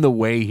him in the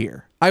way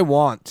here. I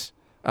want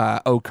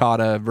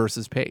Okada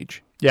versus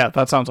Page. Yeah,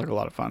 that sounds like a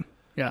lot of fun.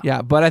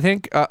 Yeah, but I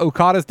think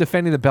Okada's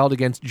defending the belt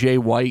against Jay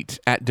White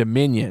at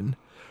Dominion,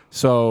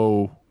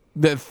 so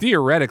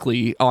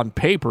theoretically, on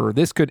paper,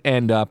 this could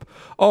end up,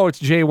 it's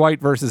Jay White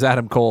versus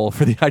Adam Cole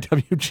for the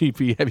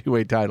IWGP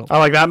Heavyweight title. I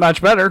like that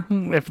match better,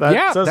 if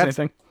that says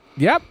anything.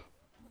 Yep,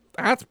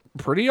 that's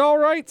pretty all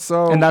right.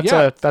 So, and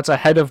that's a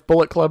head of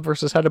Bullet Club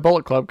versus head of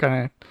Bullet Club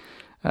kind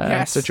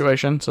of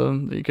situation. So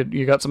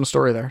you got some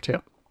story there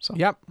too. So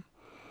yep.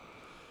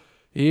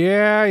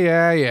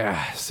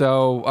 Yeah.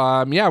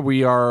 So,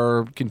 we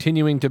are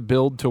continuing to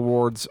build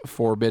towards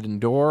Forbidden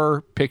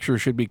Door.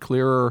 Pictures should be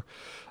clearer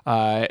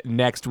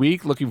next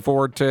week. Looking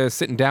forward to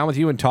sitting down with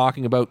you and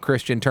talking about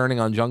Christian turning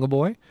on Jungle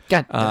Boy. We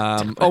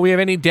have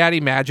any Daddy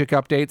Magic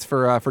updates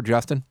for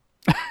Justin?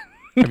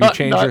 Have you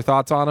changed your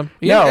thoughts on him?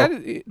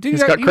 No.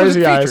 He's got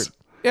crazy eyes.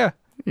 Yeah.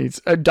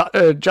 He's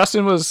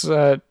Justin was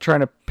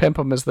trying to pimp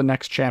him as the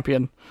next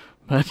champion,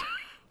 but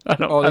I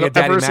don't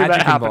ever see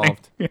that happening.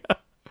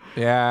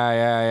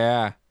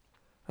 Yeah.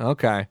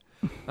 Okay.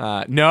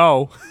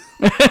 No.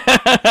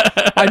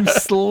 I'm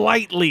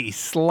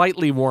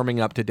slightly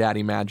warming up to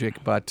Daddy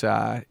Magic, but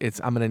I'm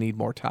gonna need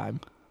more time,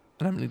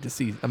 and I'm gonna need to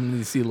see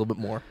a little bit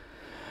more.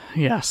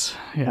 Yes,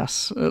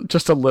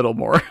 just a little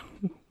more,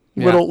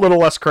 little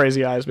less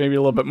crazy eyes, maybe a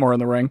little bit more in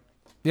the ring.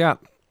 Yeah.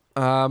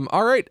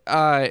 All right.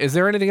 Is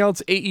there anything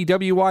else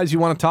AEW wise you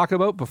want to talk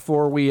about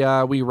before we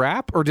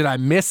wrap, or did I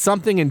miss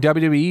something in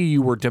WWE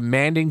you were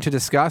demanding to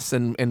discuss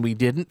and we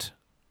didn't?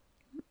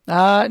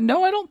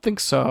 No, I don't think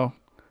so.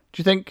 Do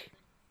you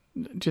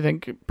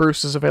think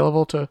Bruce is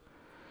available to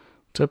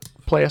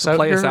play us out?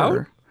 Play us out?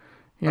 Or?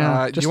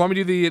 Yeah. Do you want me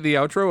to do the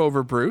outro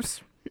over Bruce?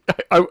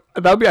 That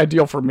would be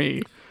ideal for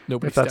me.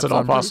 Nobody if that's at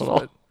all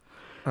possible.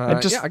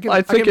 Bruce, but,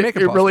 I think it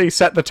really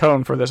set the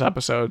tone for this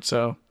episode,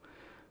 so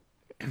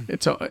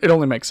it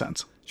only makes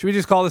sense. Should we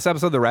just call this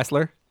episode The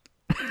Wrestler?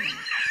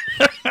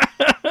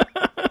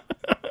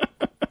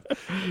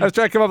 I was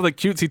trying to come up with like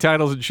cutesy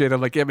titles and shit.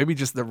 I'm like, maybe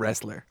just The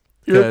Wrestler.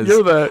 You're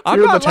the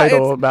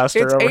title master.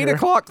 It's over 8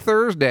 o'clock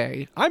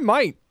Thursday. I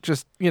might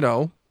just,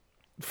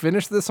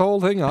 finish this whole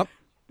thing up,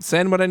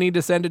 send what I need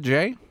to send to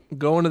Jay,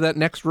 go into that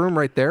next room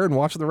right there and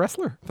watch The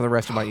Wrestler for the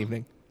rest of my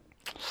evening.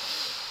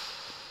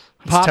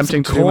 It's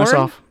tempting to do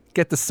myself.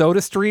 Get the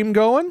soda stream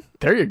going.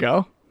 There you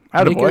go.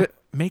 Attaboy.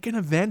 Make an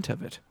event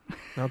of it.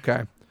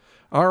 Okay.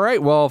 All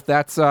right. Well, if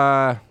that's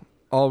all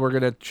we're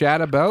going to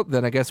chat about,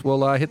 then I guess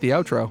we'll hit the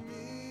outro.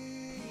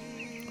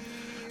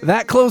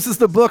 That closes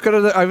the book. I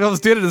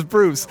almost did it as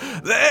Bruce.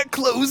 That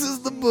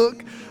closes the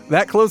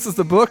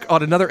book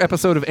on another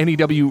episode of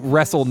NEW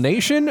Wrestle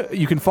Nation.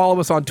 You can follow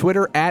us on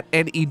Twitter at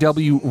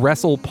NEW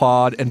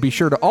WrestlePod, and be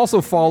sure to also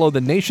follow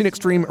the Nation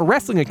Extreme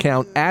Wrestling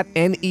account at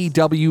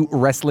NEW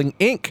Wrestling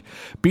Inc.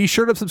 Be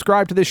sure to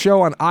subscribe to this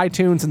show on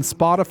iTunes and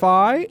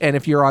Spotify, and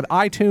if you're on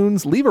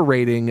iTunes, leave a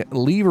rating,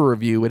 leave a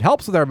review. It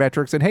helps with our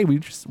metrics, and hey, we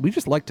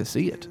just like to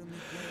see it.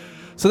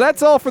 So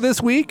that's all for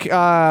this week.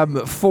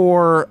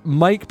 For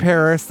Mike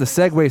Paris, the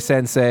Segway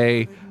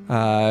Sensei,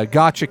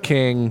 Gotcha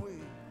King,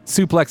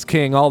 Suplex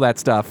King, all that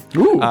stuff.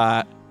 Ooh.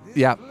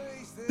 Yeah.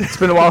 It's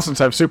been a while since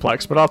I've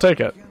suplexed, but I'll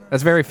take it.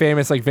 That's very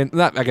famous, but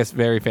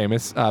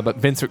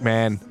Vince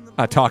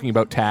McMahon talking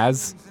about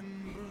Taz.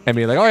 And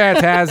being like, oh yeah,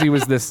 Taz, he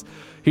was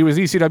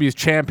ECW's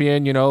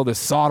champion, this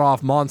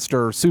sawed-off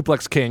monster,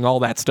 Suplex King, all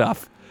that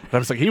stuff. And I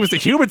was like, he was the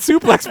human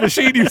suplex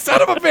machine, you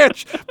son of a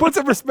bitch! Put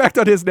some respect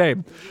on his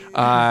name.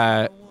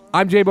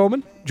 I'm Jay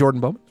Bowman, Jordan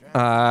Bowman.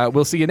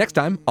 We'll see you next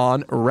time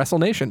on Wrestle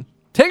Nation.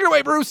 Take it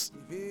away, Bruce!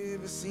 If you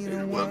ever seen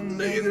a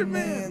one-legged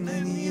man,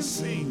 then you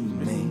seen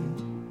me.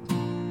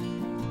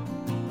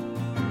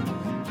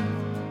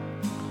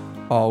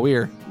 Oh,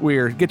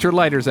 we're get your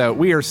lighters out.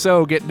 We are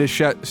so getting this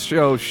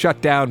show shut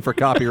down for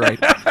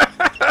copyright.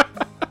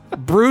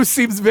 Bruce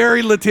seems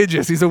very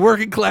litigious. He's a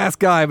working class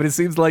guy, but it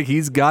seems like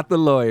he's got the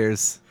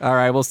lawyers. All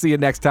right, we'll see you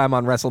next time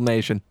on Wrestle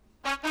Nation.